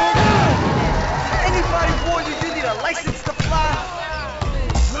 Look out! Anybody warn you need a license to fly?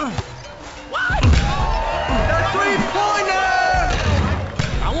 The 3-pointer!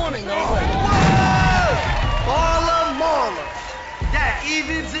 I want to know. Marla Marla. That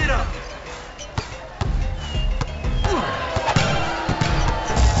evens it up.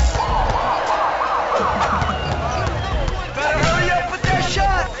 Better hurry up with that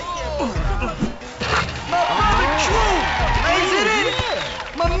shot. My brother True lays it in.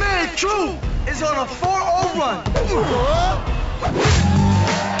 My man True is on a 4-0 run.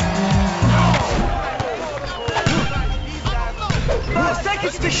 5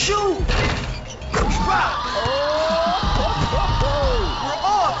 seconds to shoot. Drop. We're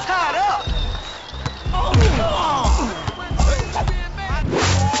all tied up.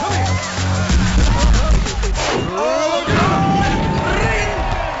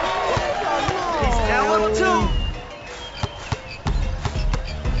 He's now up 2.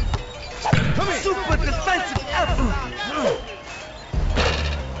 Super defensive effort.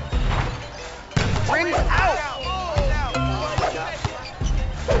 Rings out.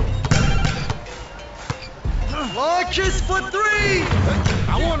 Launches for 3.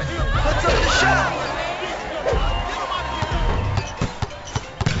 I want it. Puts up the shot.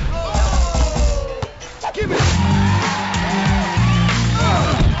 Give it.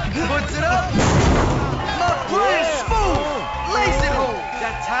 Puts it up. My brother Smooth lays it home.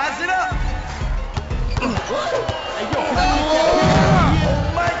 That ties it up. Oh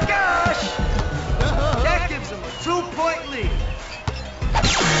my gosh. That gives him a 2-point lead.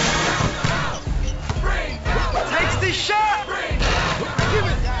 Takes the shot.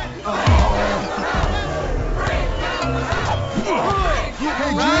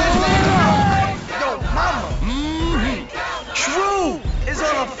 Yo, mama. True is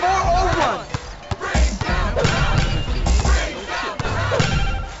on a 4-0 run.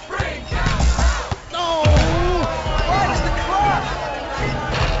 Watch the clock.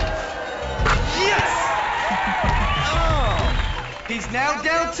 Yes. He's now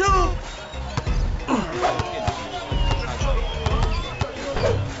down 2.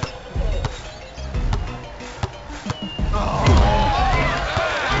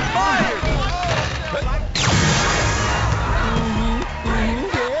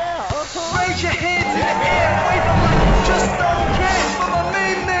 Raise your hands in the air, wave them like you just don't care. For my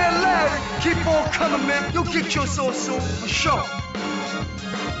main man Larry, keep on coming, man. You'll get your soul soon, for sure.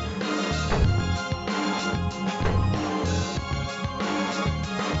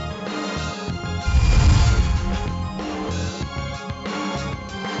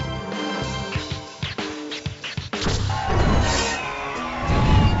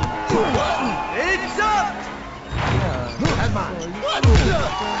 It's up! That's mine.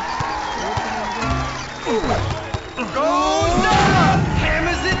 Goes down!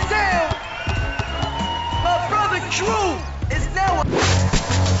 Hammers it down! My brother Drew is now a...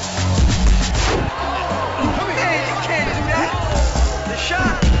 Man, you can't do that! The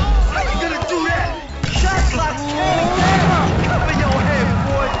shot? How you gonna do that? Shot clock's counting down! Cover your head,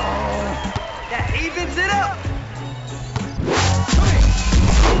 boy! That evens it up!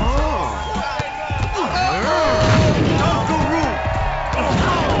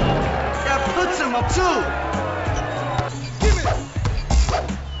 That puts him up 2. Give it.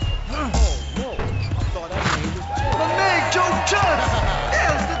 My man Joe Judge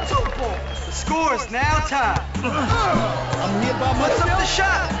nails the 2-ball. The score is now tied. I'm here by myself. Puts up the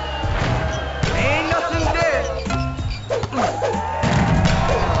shot. Ain't nothing there.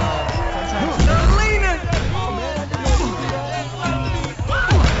 They're leaning.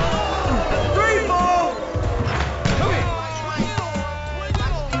 The 3-ball.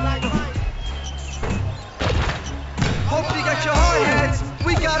 Hope you got your hard hats.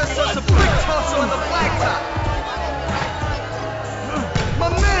 We got us a brick toss on the blacktop. My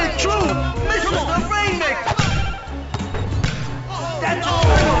man Drew misses the rainmaker. That's a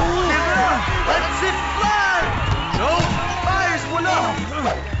triple. Give it up. Lets it fly. No, fires one up.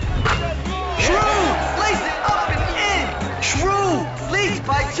 Drew lays it up and in. Drew leads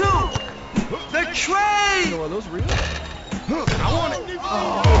by 2. The trade. Are those real? I want it.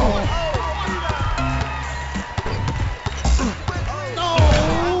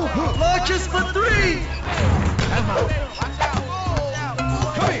 Launches for 3.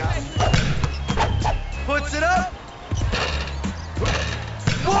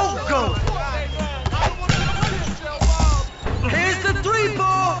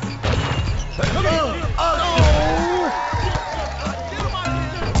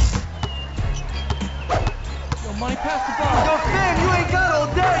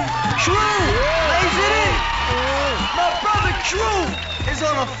 is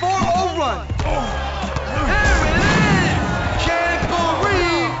on a 4-0 run. Here it is!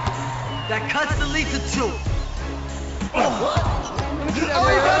 Jamboree! That cuts the lead to 2. He about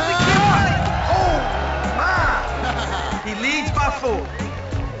to get right! Oh, my! He leads by 4.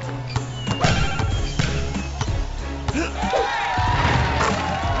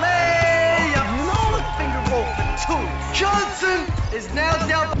 Layup! Finger roll for 2. Johnson is now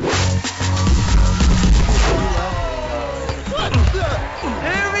down.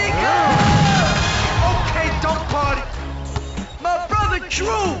 Here he goes! Okay, don't party. My brother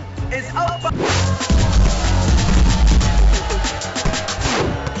Drew is up by...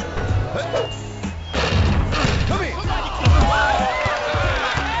 Come here.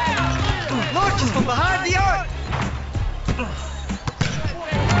 Launches from behind the arc.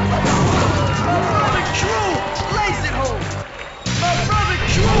 My brother Drew lays it home. My brother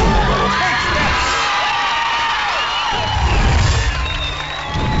Drew takes that.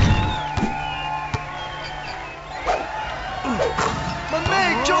 My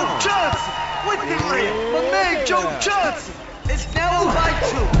man Joe Johnson with the layup. My man Joe Johnson is now up by 2.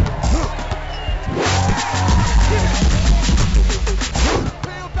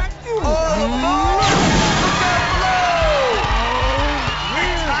 Oh, boy! Look out below!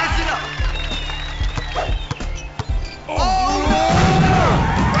 That ties it up. Oh, no!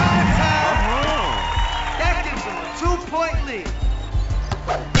 Prime time. That gives him a 2-point lead.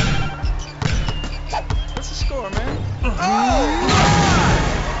 What's the score, man? Oh,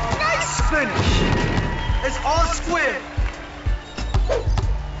 nice finish. It's all square.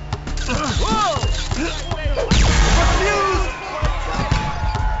 Whoa! Refused.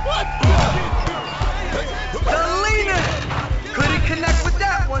 The leaner couldn't connect with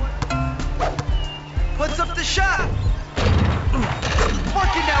that one. Puts up the shot.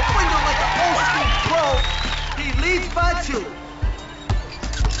 Working that window like an old school pro. He leads by 2.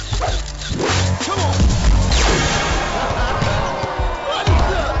 Come on.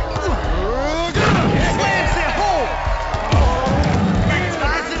 Slams it home. And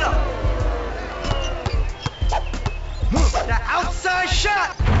ties it up. The outside shot.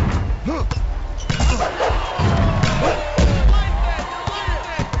 Good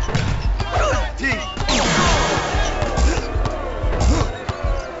D.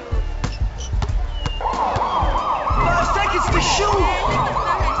 5 seconds to shoot.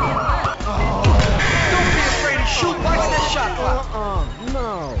 Don't be afraid to shoot. Watch that shot clock. No.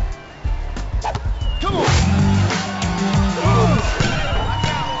 Come on.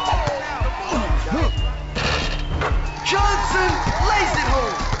 Johnson lays it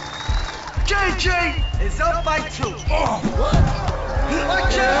home. JJ is up by 2.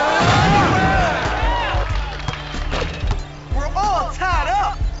 Watch out. We're all tied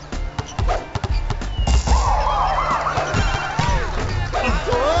up.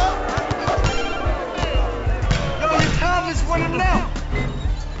 Yo, your time is running out.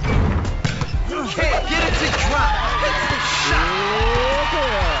 Can't get it to drop. Hits the shot.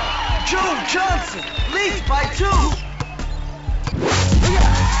 Joe Johnson leads by 2.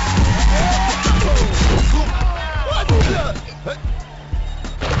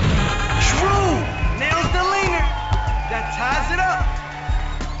 Drew nails the leaner. That ties it up.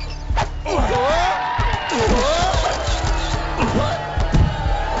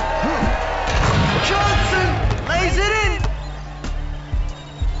 Johnson lays it in.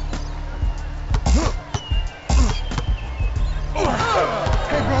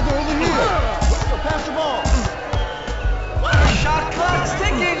 Hey, brother, over here. Pass the ball. Shot clock's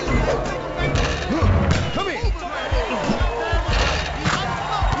ticking. Come here.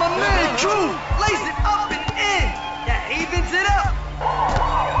 My man Drew lays it up and in. That evens it up.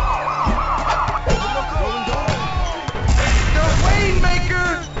 The Rainmaker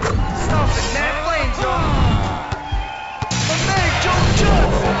stomping that flame zone. My man Joe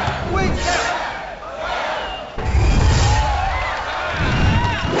Johnson wins out.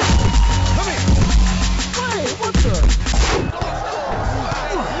 Come here. Hey, what the?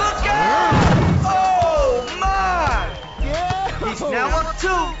 Look out! Oh my! Yeah. He's now up 2.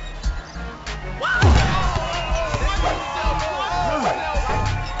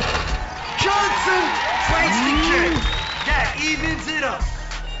 Johnson trades the kick. That evens it up.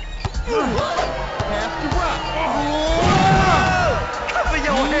 Pass the rock. Whoa! Cover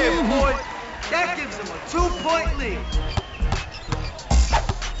your head, boy. That gives him a 2-point lead.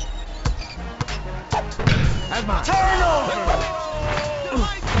 That's mine. Turnover.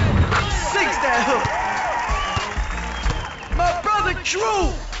 Sinks that hook. My brother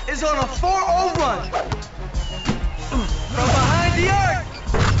Drew is on a 4-0 run. From behind the arc.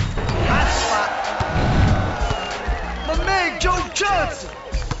 Hot spot. My man Joe Johnson.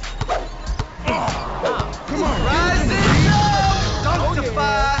 Come on. Rising up. Dunk to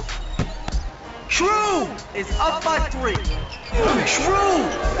 5. True is up by 3. True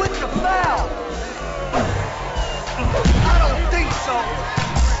with the foul. I don't think so.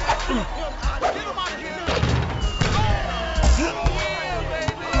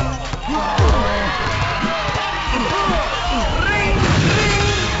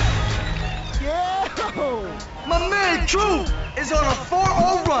 My man Drew is on a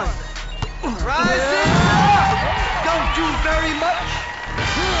 4-0 run. Rising up. Don't do very much.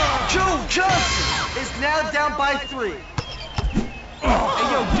 Joe Johnson is now down by 3. Hey,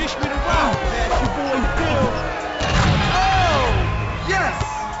 yo, dish me the rock. Pass your boy the bill. Oh, yes.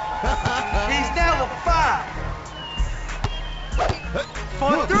 He's now a 5.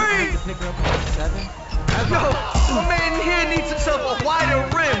 For 3. Yo, my man here needs himself a wider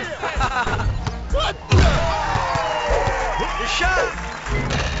rim. What? The shot.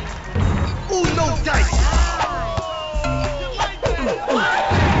 Ooh, no dice.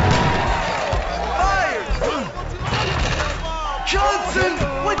 Fired. Johnson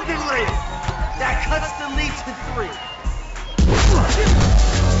with the layup. That cuts the lead to 3.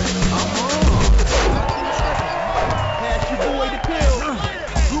 Pass your boy the pill.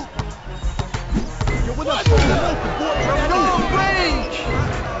 Yo, what up, boy? From long range.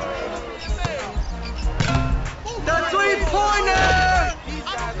 The 3-pointer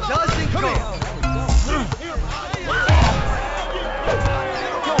doesn't go.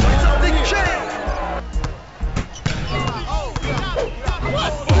 Yo, it's up the chain.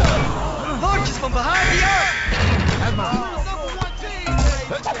 Launches from behind the arc.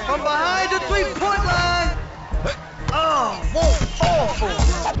 From behind the 3-point line. Oh, awful.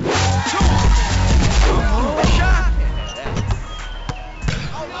 Shot.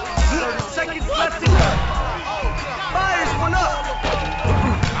 30 seconds left to go. Fires one up.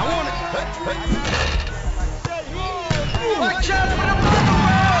 I want it. Watch out for the bubble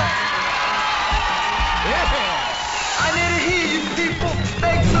round. I need to hear you people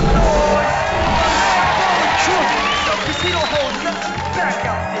make some noise. True. So, cause he don't hold nothing back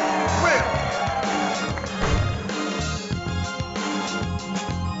out there. Real.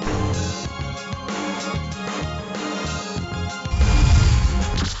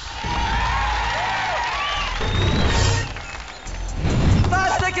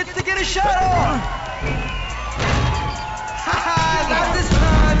 To get a shot off. Haha, not this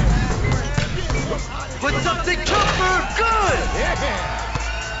time. Puts up the jumper. Good.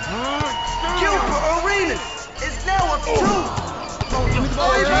 Gilbert Arenas is now up 2.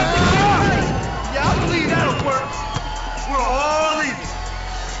 Yeah, I believe that'll work. We're all leaving.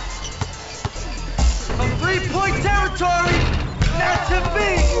 From 3-point territory, now to B.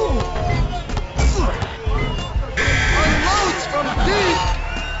 Unloads from deep.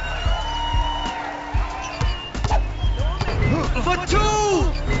 For 2! I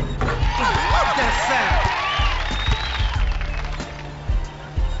love that sound!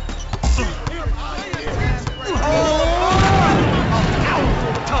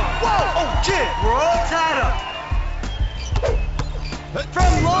 Whoa! Oh, shit! We're all tied up.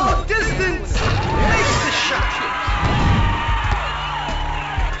 From long distance, makes the shot.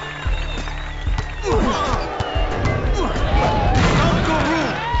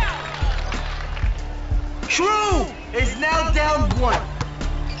 True is now down 1.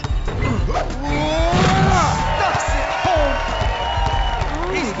 Stuffs it home.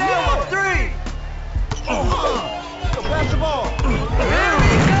 He's now up 3. Pass the ball. Here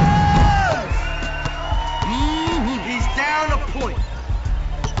he comes. He's down a point.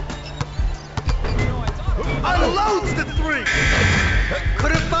 Unloads the 3.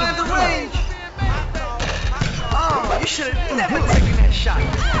 Couldn't find the range. Oh, you should have never taken that shot.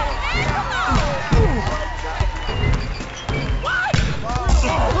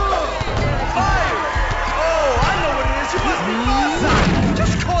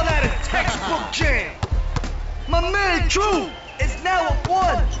 Just call that a textbook jam. My man Drew is now at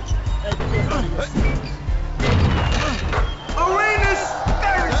 1. Arenas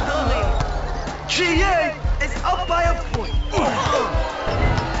buries the lead. GA is up by a point.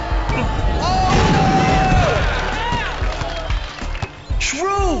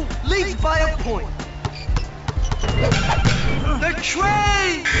 Drew leads by a point. The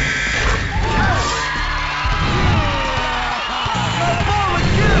trade.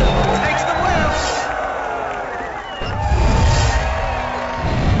 Takes the win.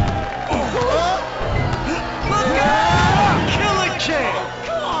 Look out! Killer kick!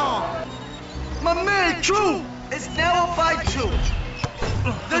 My man Drew is now up by 2.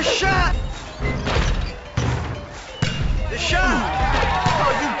 The shot. The shot.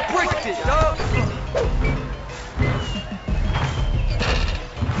 Oh, you bricked it, dog.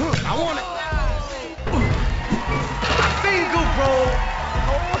 I want it. Bingo, bro.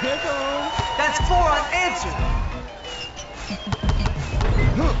 Oh, here comes. That's 4 unanswered.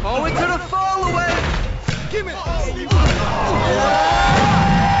 Oh, into the fall away. Give me.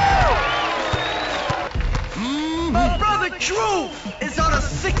 My brother Drew is on a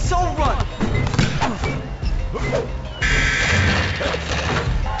 6-0 run.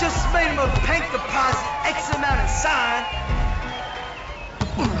 Just made him a bank deposit, X amount and sign.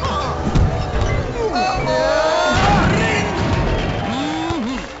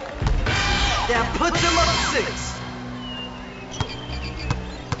 That puts him up 6.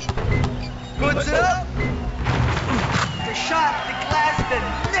 Puts it up. The shot, the glass, the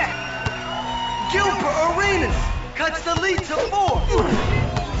net. Gilbert Arenas cuts the lead to 4.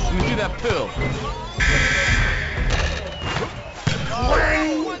 Let me see that pill.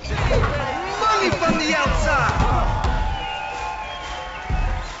 Wang! Money from the outside.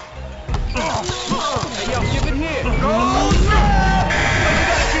 Hey, yo, give it here. Goes up! But you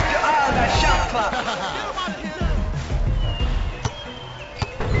gotta keep your eye on that shot clock.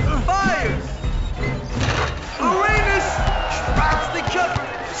 Fires! Arenas drops the cover.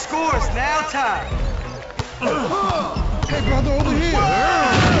 The score is now tied. Hey, brother, over here.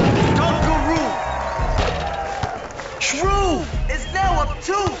 Dunkaroo! True is now up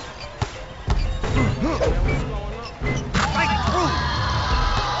 2. Right through.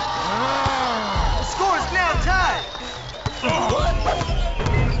 The score is now tied. Whoa!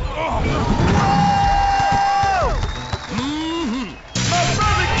 My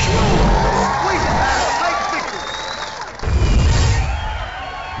brother True squeezing out a tight victory.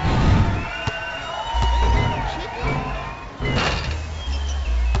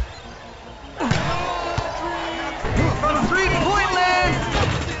 From 3-point land.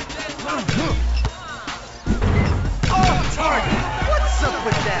 Off target. What's up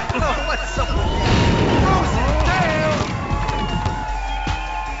with that? Oh, what's up with that? Throws it down.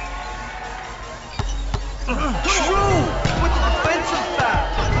 True with the defensive foul.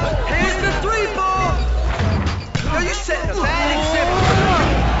 Here's the 3-ball. Yo, you setting a bad example.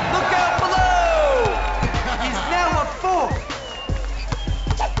 Look out below. He's now up 4.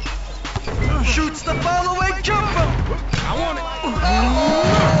 Shoots the ball away jumper. I want it. Oh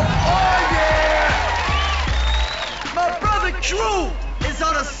yeah! My brother Drew is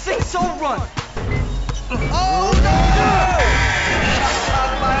on a 6-0 run. Oh no! Shot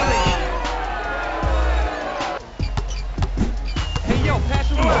clock violation. Hey, yo,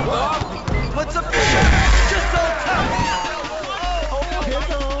 pass it around, dog. Puts up the shot just on top. Oh, here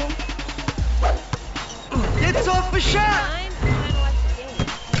comes. Gets off a shot.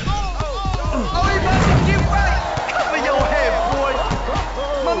 Oh, he about to get right. Cover your head, boy.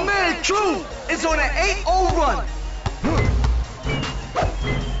 My man Drew is on an 8-0 run.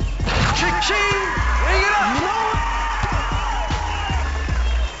 Cha-ching! Ring it up.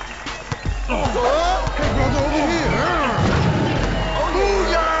 Hey, brother, over here.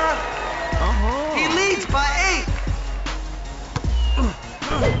 Booyah! He leads by 8.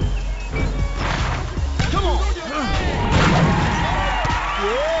 Come on.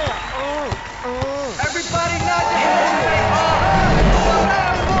 Everybody nod your heads and say, I'm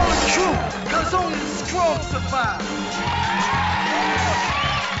not falling true, cause only the strong survive.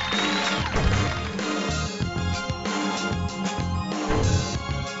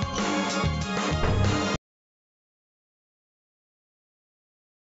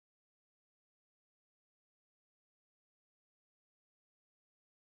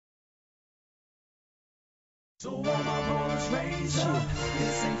 So all my brothers raise up.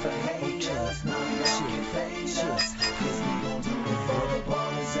 This ain't for haters. None that can fade us. Cause we gon' do it for the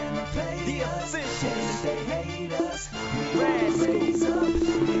ballers and the players. And if they hate us, we gon' raise up.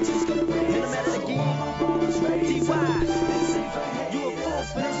 We just gonna raise up. So all my brothers raise up. This ain't for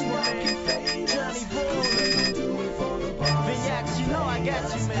haters. None that can fade us. Cause we gon' do it for the ballers and the players. You know I got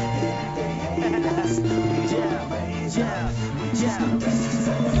you, man. And if they hate us, we gon' raise up. We just gonna raise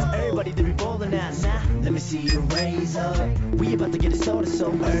up. Everybody to be ballin' out now. Let me see you raise up. We about to get it started,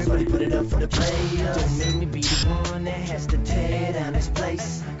 so everybody put it up for the players. Don't make me be the one that has to tear down this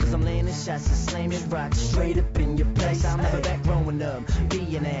place. Cause Cause I'm landing shots and slamming rocks straight up in your place. I'm never back growing up,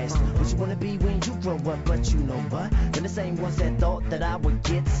 being asked what you wanna be when you grow up. But you know what? They're the same ones that thought that I would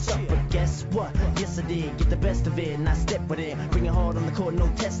get stuck. But guess what? Yes I did, get the best of it. And I step with it, bring it hard on the court, no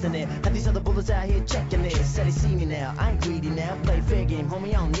testing it. Have these other bullets out here checking it. Said he see me now, I ain't greedy now. Play fair game, homie,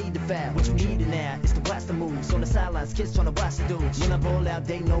 I don't need the foul. What you needin' now is to watch the moves. On the sidelines, kids trying to watch the dudes. When I roll out,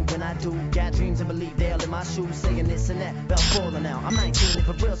 they know when I do. Got dreams and believe they all in my shoes. Saying this and that, about falling out. I'm 19 and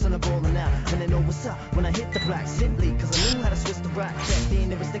for real, son, I'm balling out. And they know what's up when I hit the block. Simply cause I knew how to switch the rock. Back then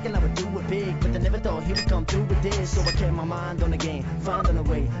they was thinking I would do it big, but they never thought he would come through with this. So I kept my mind on the game, finding a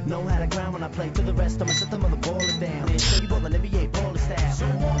way. Know how to grind when I play. To the rest, I'ma shut the mother ball it down. And show you all an NBA baller style. So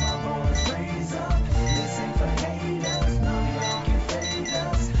all my ballers raise up. This ain't for haters. None of y'all can fade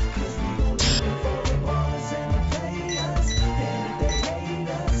us. Cause we gon' live it for the ballers and the players. And if they hate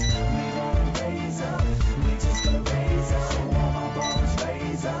us, we gon' raise up. We just gonna raise up. So all my ballers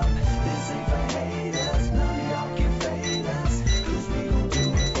raise up. This ain't for haters. None of y'all can fade us. Cause we gon' do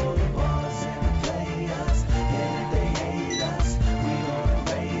it for the ballers and the players. And if they hate us, we gon'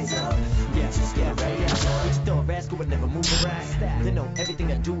 raise up. Yeah, just get raise up. What you thought, rascal would never move around? They know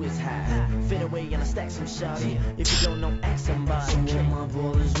everything I do is high. Fit away and I stack some shawty. If you don't know, ask somebody. So all my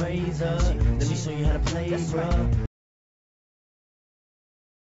ballers raise up. Let me show you how to play, bruh.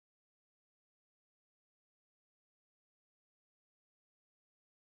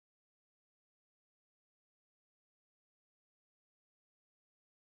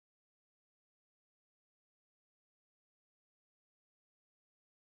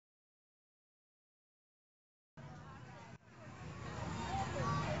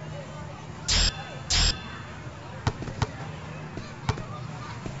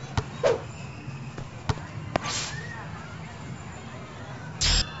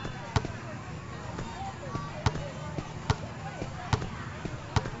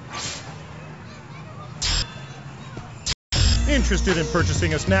 Interested in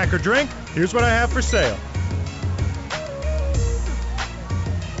purchasing a snack or drink? Here's what I have for sale.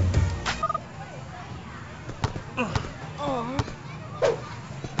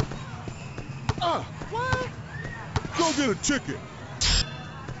 What? Go get a ticket.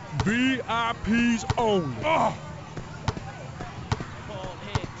 VIPs only. Bald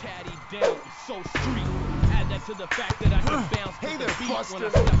head tatty down, so street. Add that to the fact that I can bounce Hey to there, the beat. Buster. When I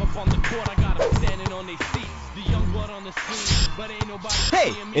step up on the court, I got 'em standing on their seats. The young blood on the scene, but ain't nobody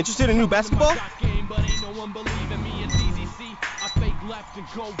Hey, seeing me. interested in new basketball? Got game, but ain't no one believing me. It's easy, see. I fake left and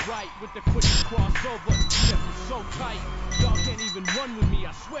go right with the quickest crossover. Yes, it's so tight. Y'all can't even run with me.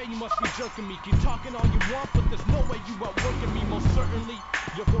 I swear you must be jerking me. Keep talking all you want, but there's no way you outworking me. Most certainly,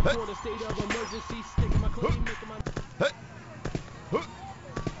 your fourth quarter state of emergency. Sticking my claim, making my.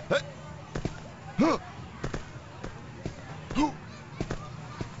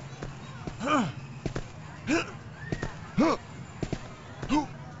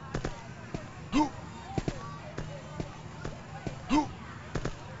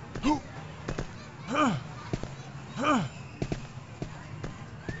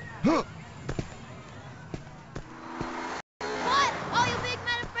 What? All you big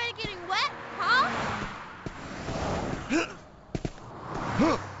men afraid of getting wet, huh?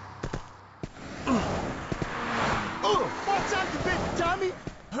 Watch out, you big dummy!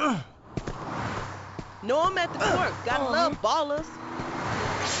 Know I'm at the court. Gotta love ballers.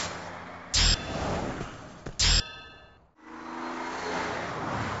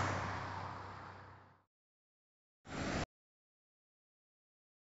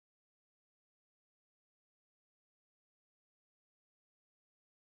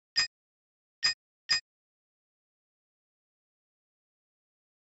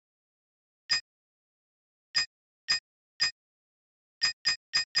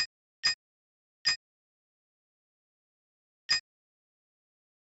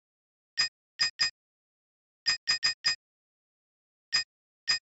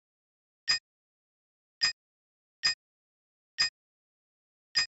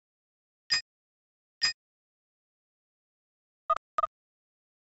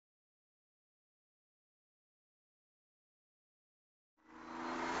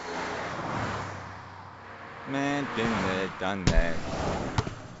 Man, been there, done that.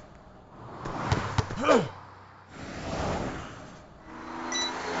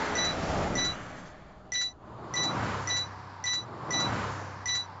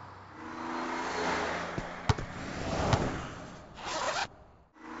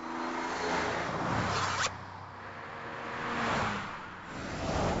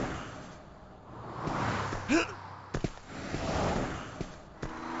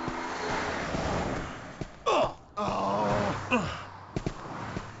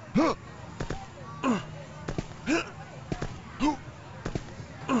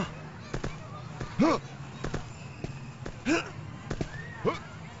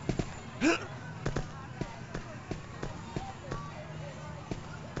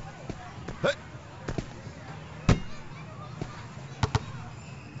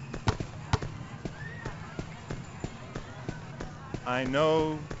 I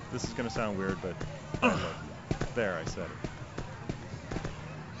know this is going to sound weird, but I love you. There, I said it.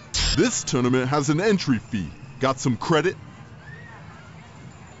 This tournament has an entry fee. Got some credit?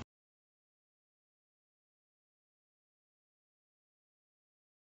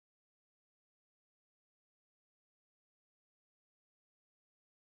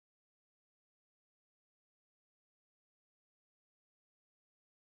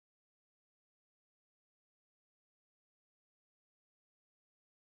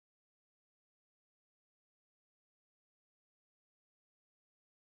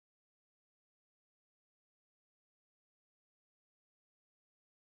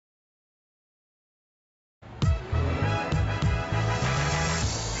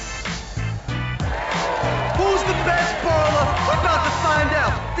 Who's the best baller? We're about to find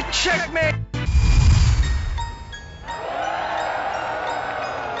out. The checkmate.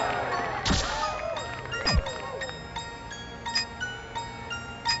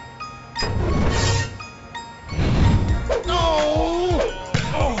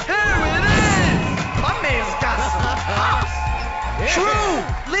 Here it is. My man's got some pops. True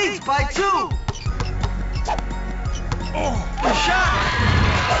leads by 2. The shot.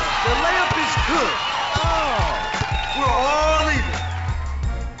 The layup is good. We're all even.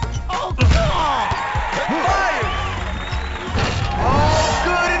 Fire. All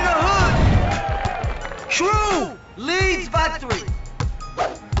good in the hood. True leads by 3.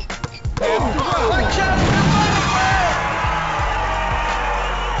 Watch out for the running.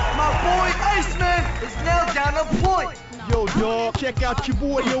 My boy Iceman is now down a point. Yo, dog, check out your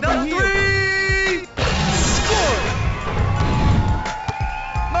boy over The here. 3 score.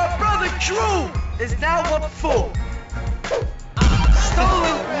 My brother Drew is now up 4.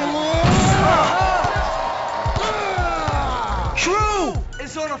 Stolen. Drew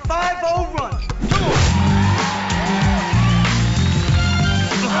is on a 5-0 run.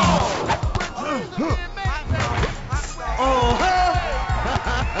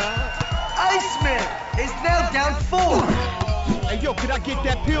 Iceman is now down 4. Hey, yo, could I get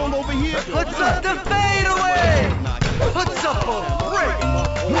that pill over here? Puts up the fadeaway. Puts up a break.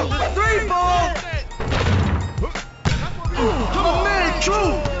 The 3-ball. My man Drew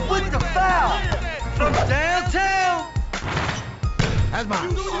with the foul from downtown. That's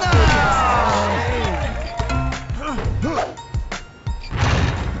mine.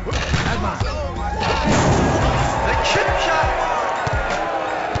 That's mine. The chip shot.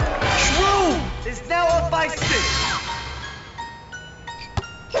 Drew is now up by 6.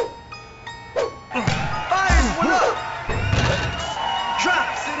 Fires one up.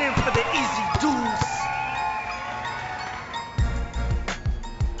 Drops it in for the easy deuce.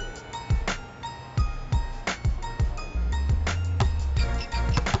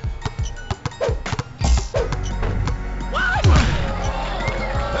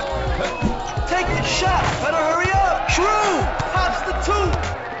 Take the shot. Better hurry up. Drew pops the 2.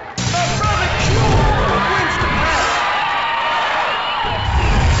 My brother Drew wins the pass.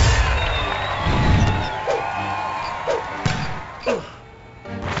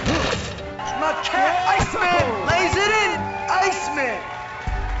 My cat Iceman lays it in. Iceman.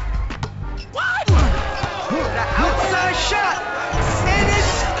 What? The outside shot. And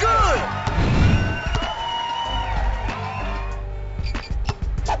it's good.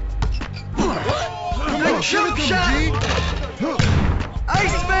 The jump shot.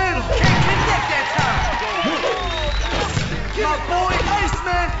 Iceman can't connect that time. My boy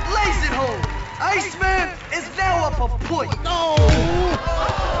Iceman lays it home. Iceman is now up a point. No.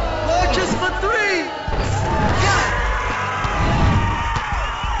 Launches for 3. Got it.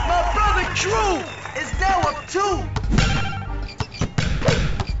 My brother Drew is now up 2.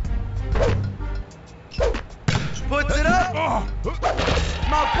 Puts it up.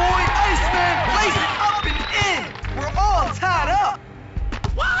 My boy Iceman lays it up and in. We're all tied up.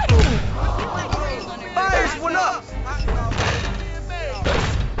 What? Fires one up.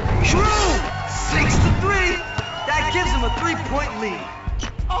 Drew, 6-3. That gives him a 3-point lead.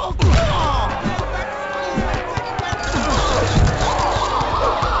 Oh, come on.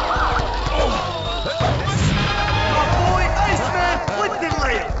 My boy Iceman with the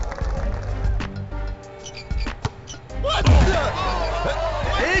layup. What?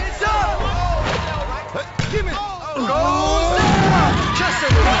 It's up. Give it. Goes down. Just a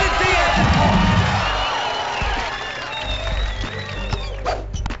run at the end.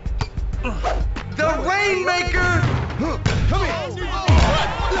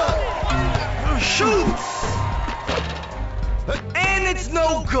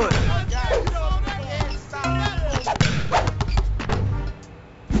 no good.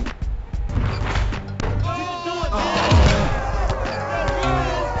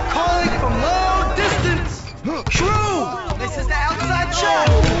 Calling from long distance. True. This is the outside shot.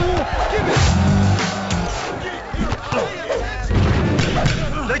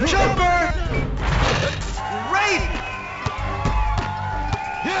 The jumper. Great.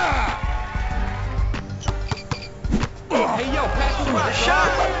 Hey, yo, pass the rock.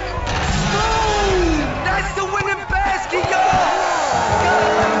 Shot. Boom. That's the winning basket, y'all. Gotta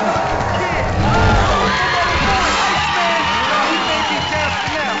let him rock the kid. Iceman. He may be down for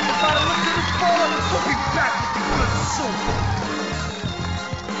now. If I look at this ball, we'll be back with the good soon.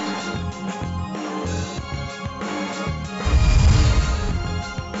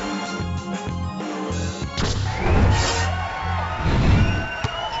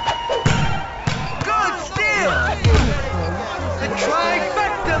 Good steal. The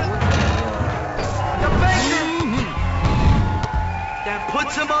trifecta. The banker. That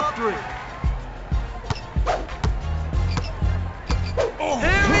puts him up 3.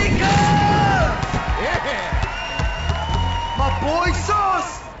 Here he goes! My boy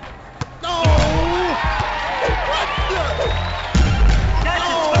Sauce! No! That's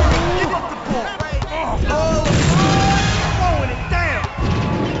a turn. Give up the ball. Oh, throwing it down.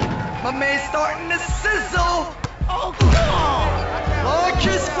 My man starting to sizzle. Oh, come on.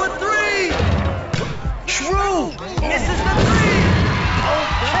 Launches for 3. True. Misses the 3.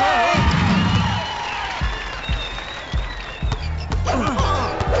 Okay.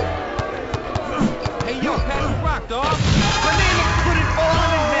 Hey, yo, pass the rock, dog. Phenom put it all in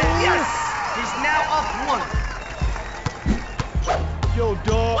his net. Yes. He's now up 1. Yo,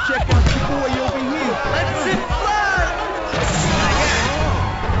 dog, check out your boy over here. Let's it fly.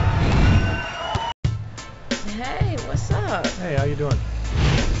 Hey, what's up? Hey, how you doing?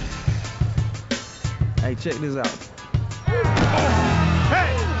 Hey, check this out. Hey,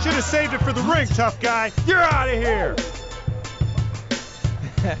 should have saved it for the ring, tough guy. You're out of here.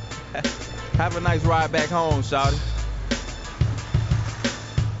 Have a nice ride back home, shawty.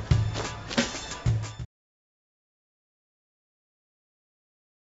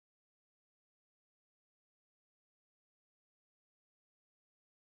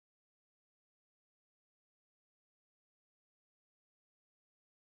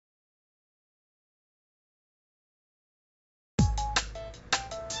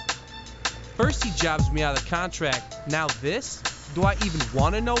 First he jobs me out of the contract. Now this? Do I even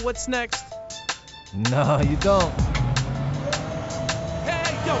want to know what's next? No, you don't.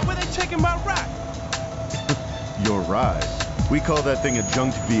 Hey, yo, where they checking my rock? Your ride. We call that thing a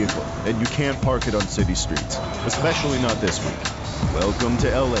junked vehicle, and you can't park it on city streets. Especially not this week. Welcome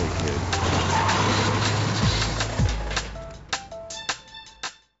to LA, kid.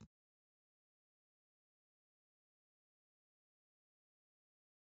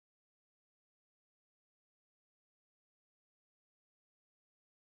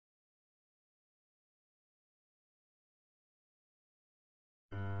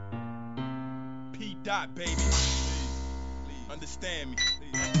 Dot, baby. Please understand me.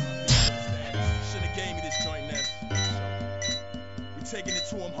 Please understand me. Shouldn't have gave me this joint, Ness. We taking it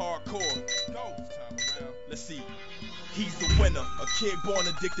to him hardcore. Go this time around. Let's see. He's the winner, a kid born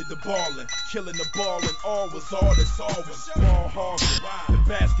addicted to ballin', killing the ball and all was all that's always ball hogging. The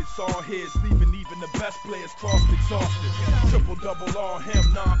basket's all his, leaving even the best players crossed exhausted. Triple double all him,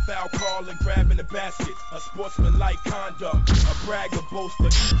 non-foul calling, grabbing the basket. A sportsman-like conduct, a bragger, boaster,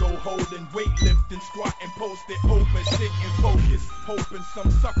 ego holding, weightlifting, squatting, posted, open, sitting, focused, hoping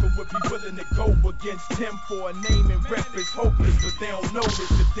some sucker would be willing to go against him for a name and rep is hopeless, but they don't notice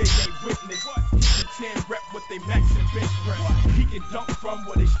if they ain't witness. He can 10 rep what they max and bench press. He can dunk from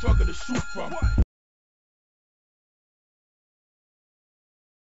where they struggle to shoot from.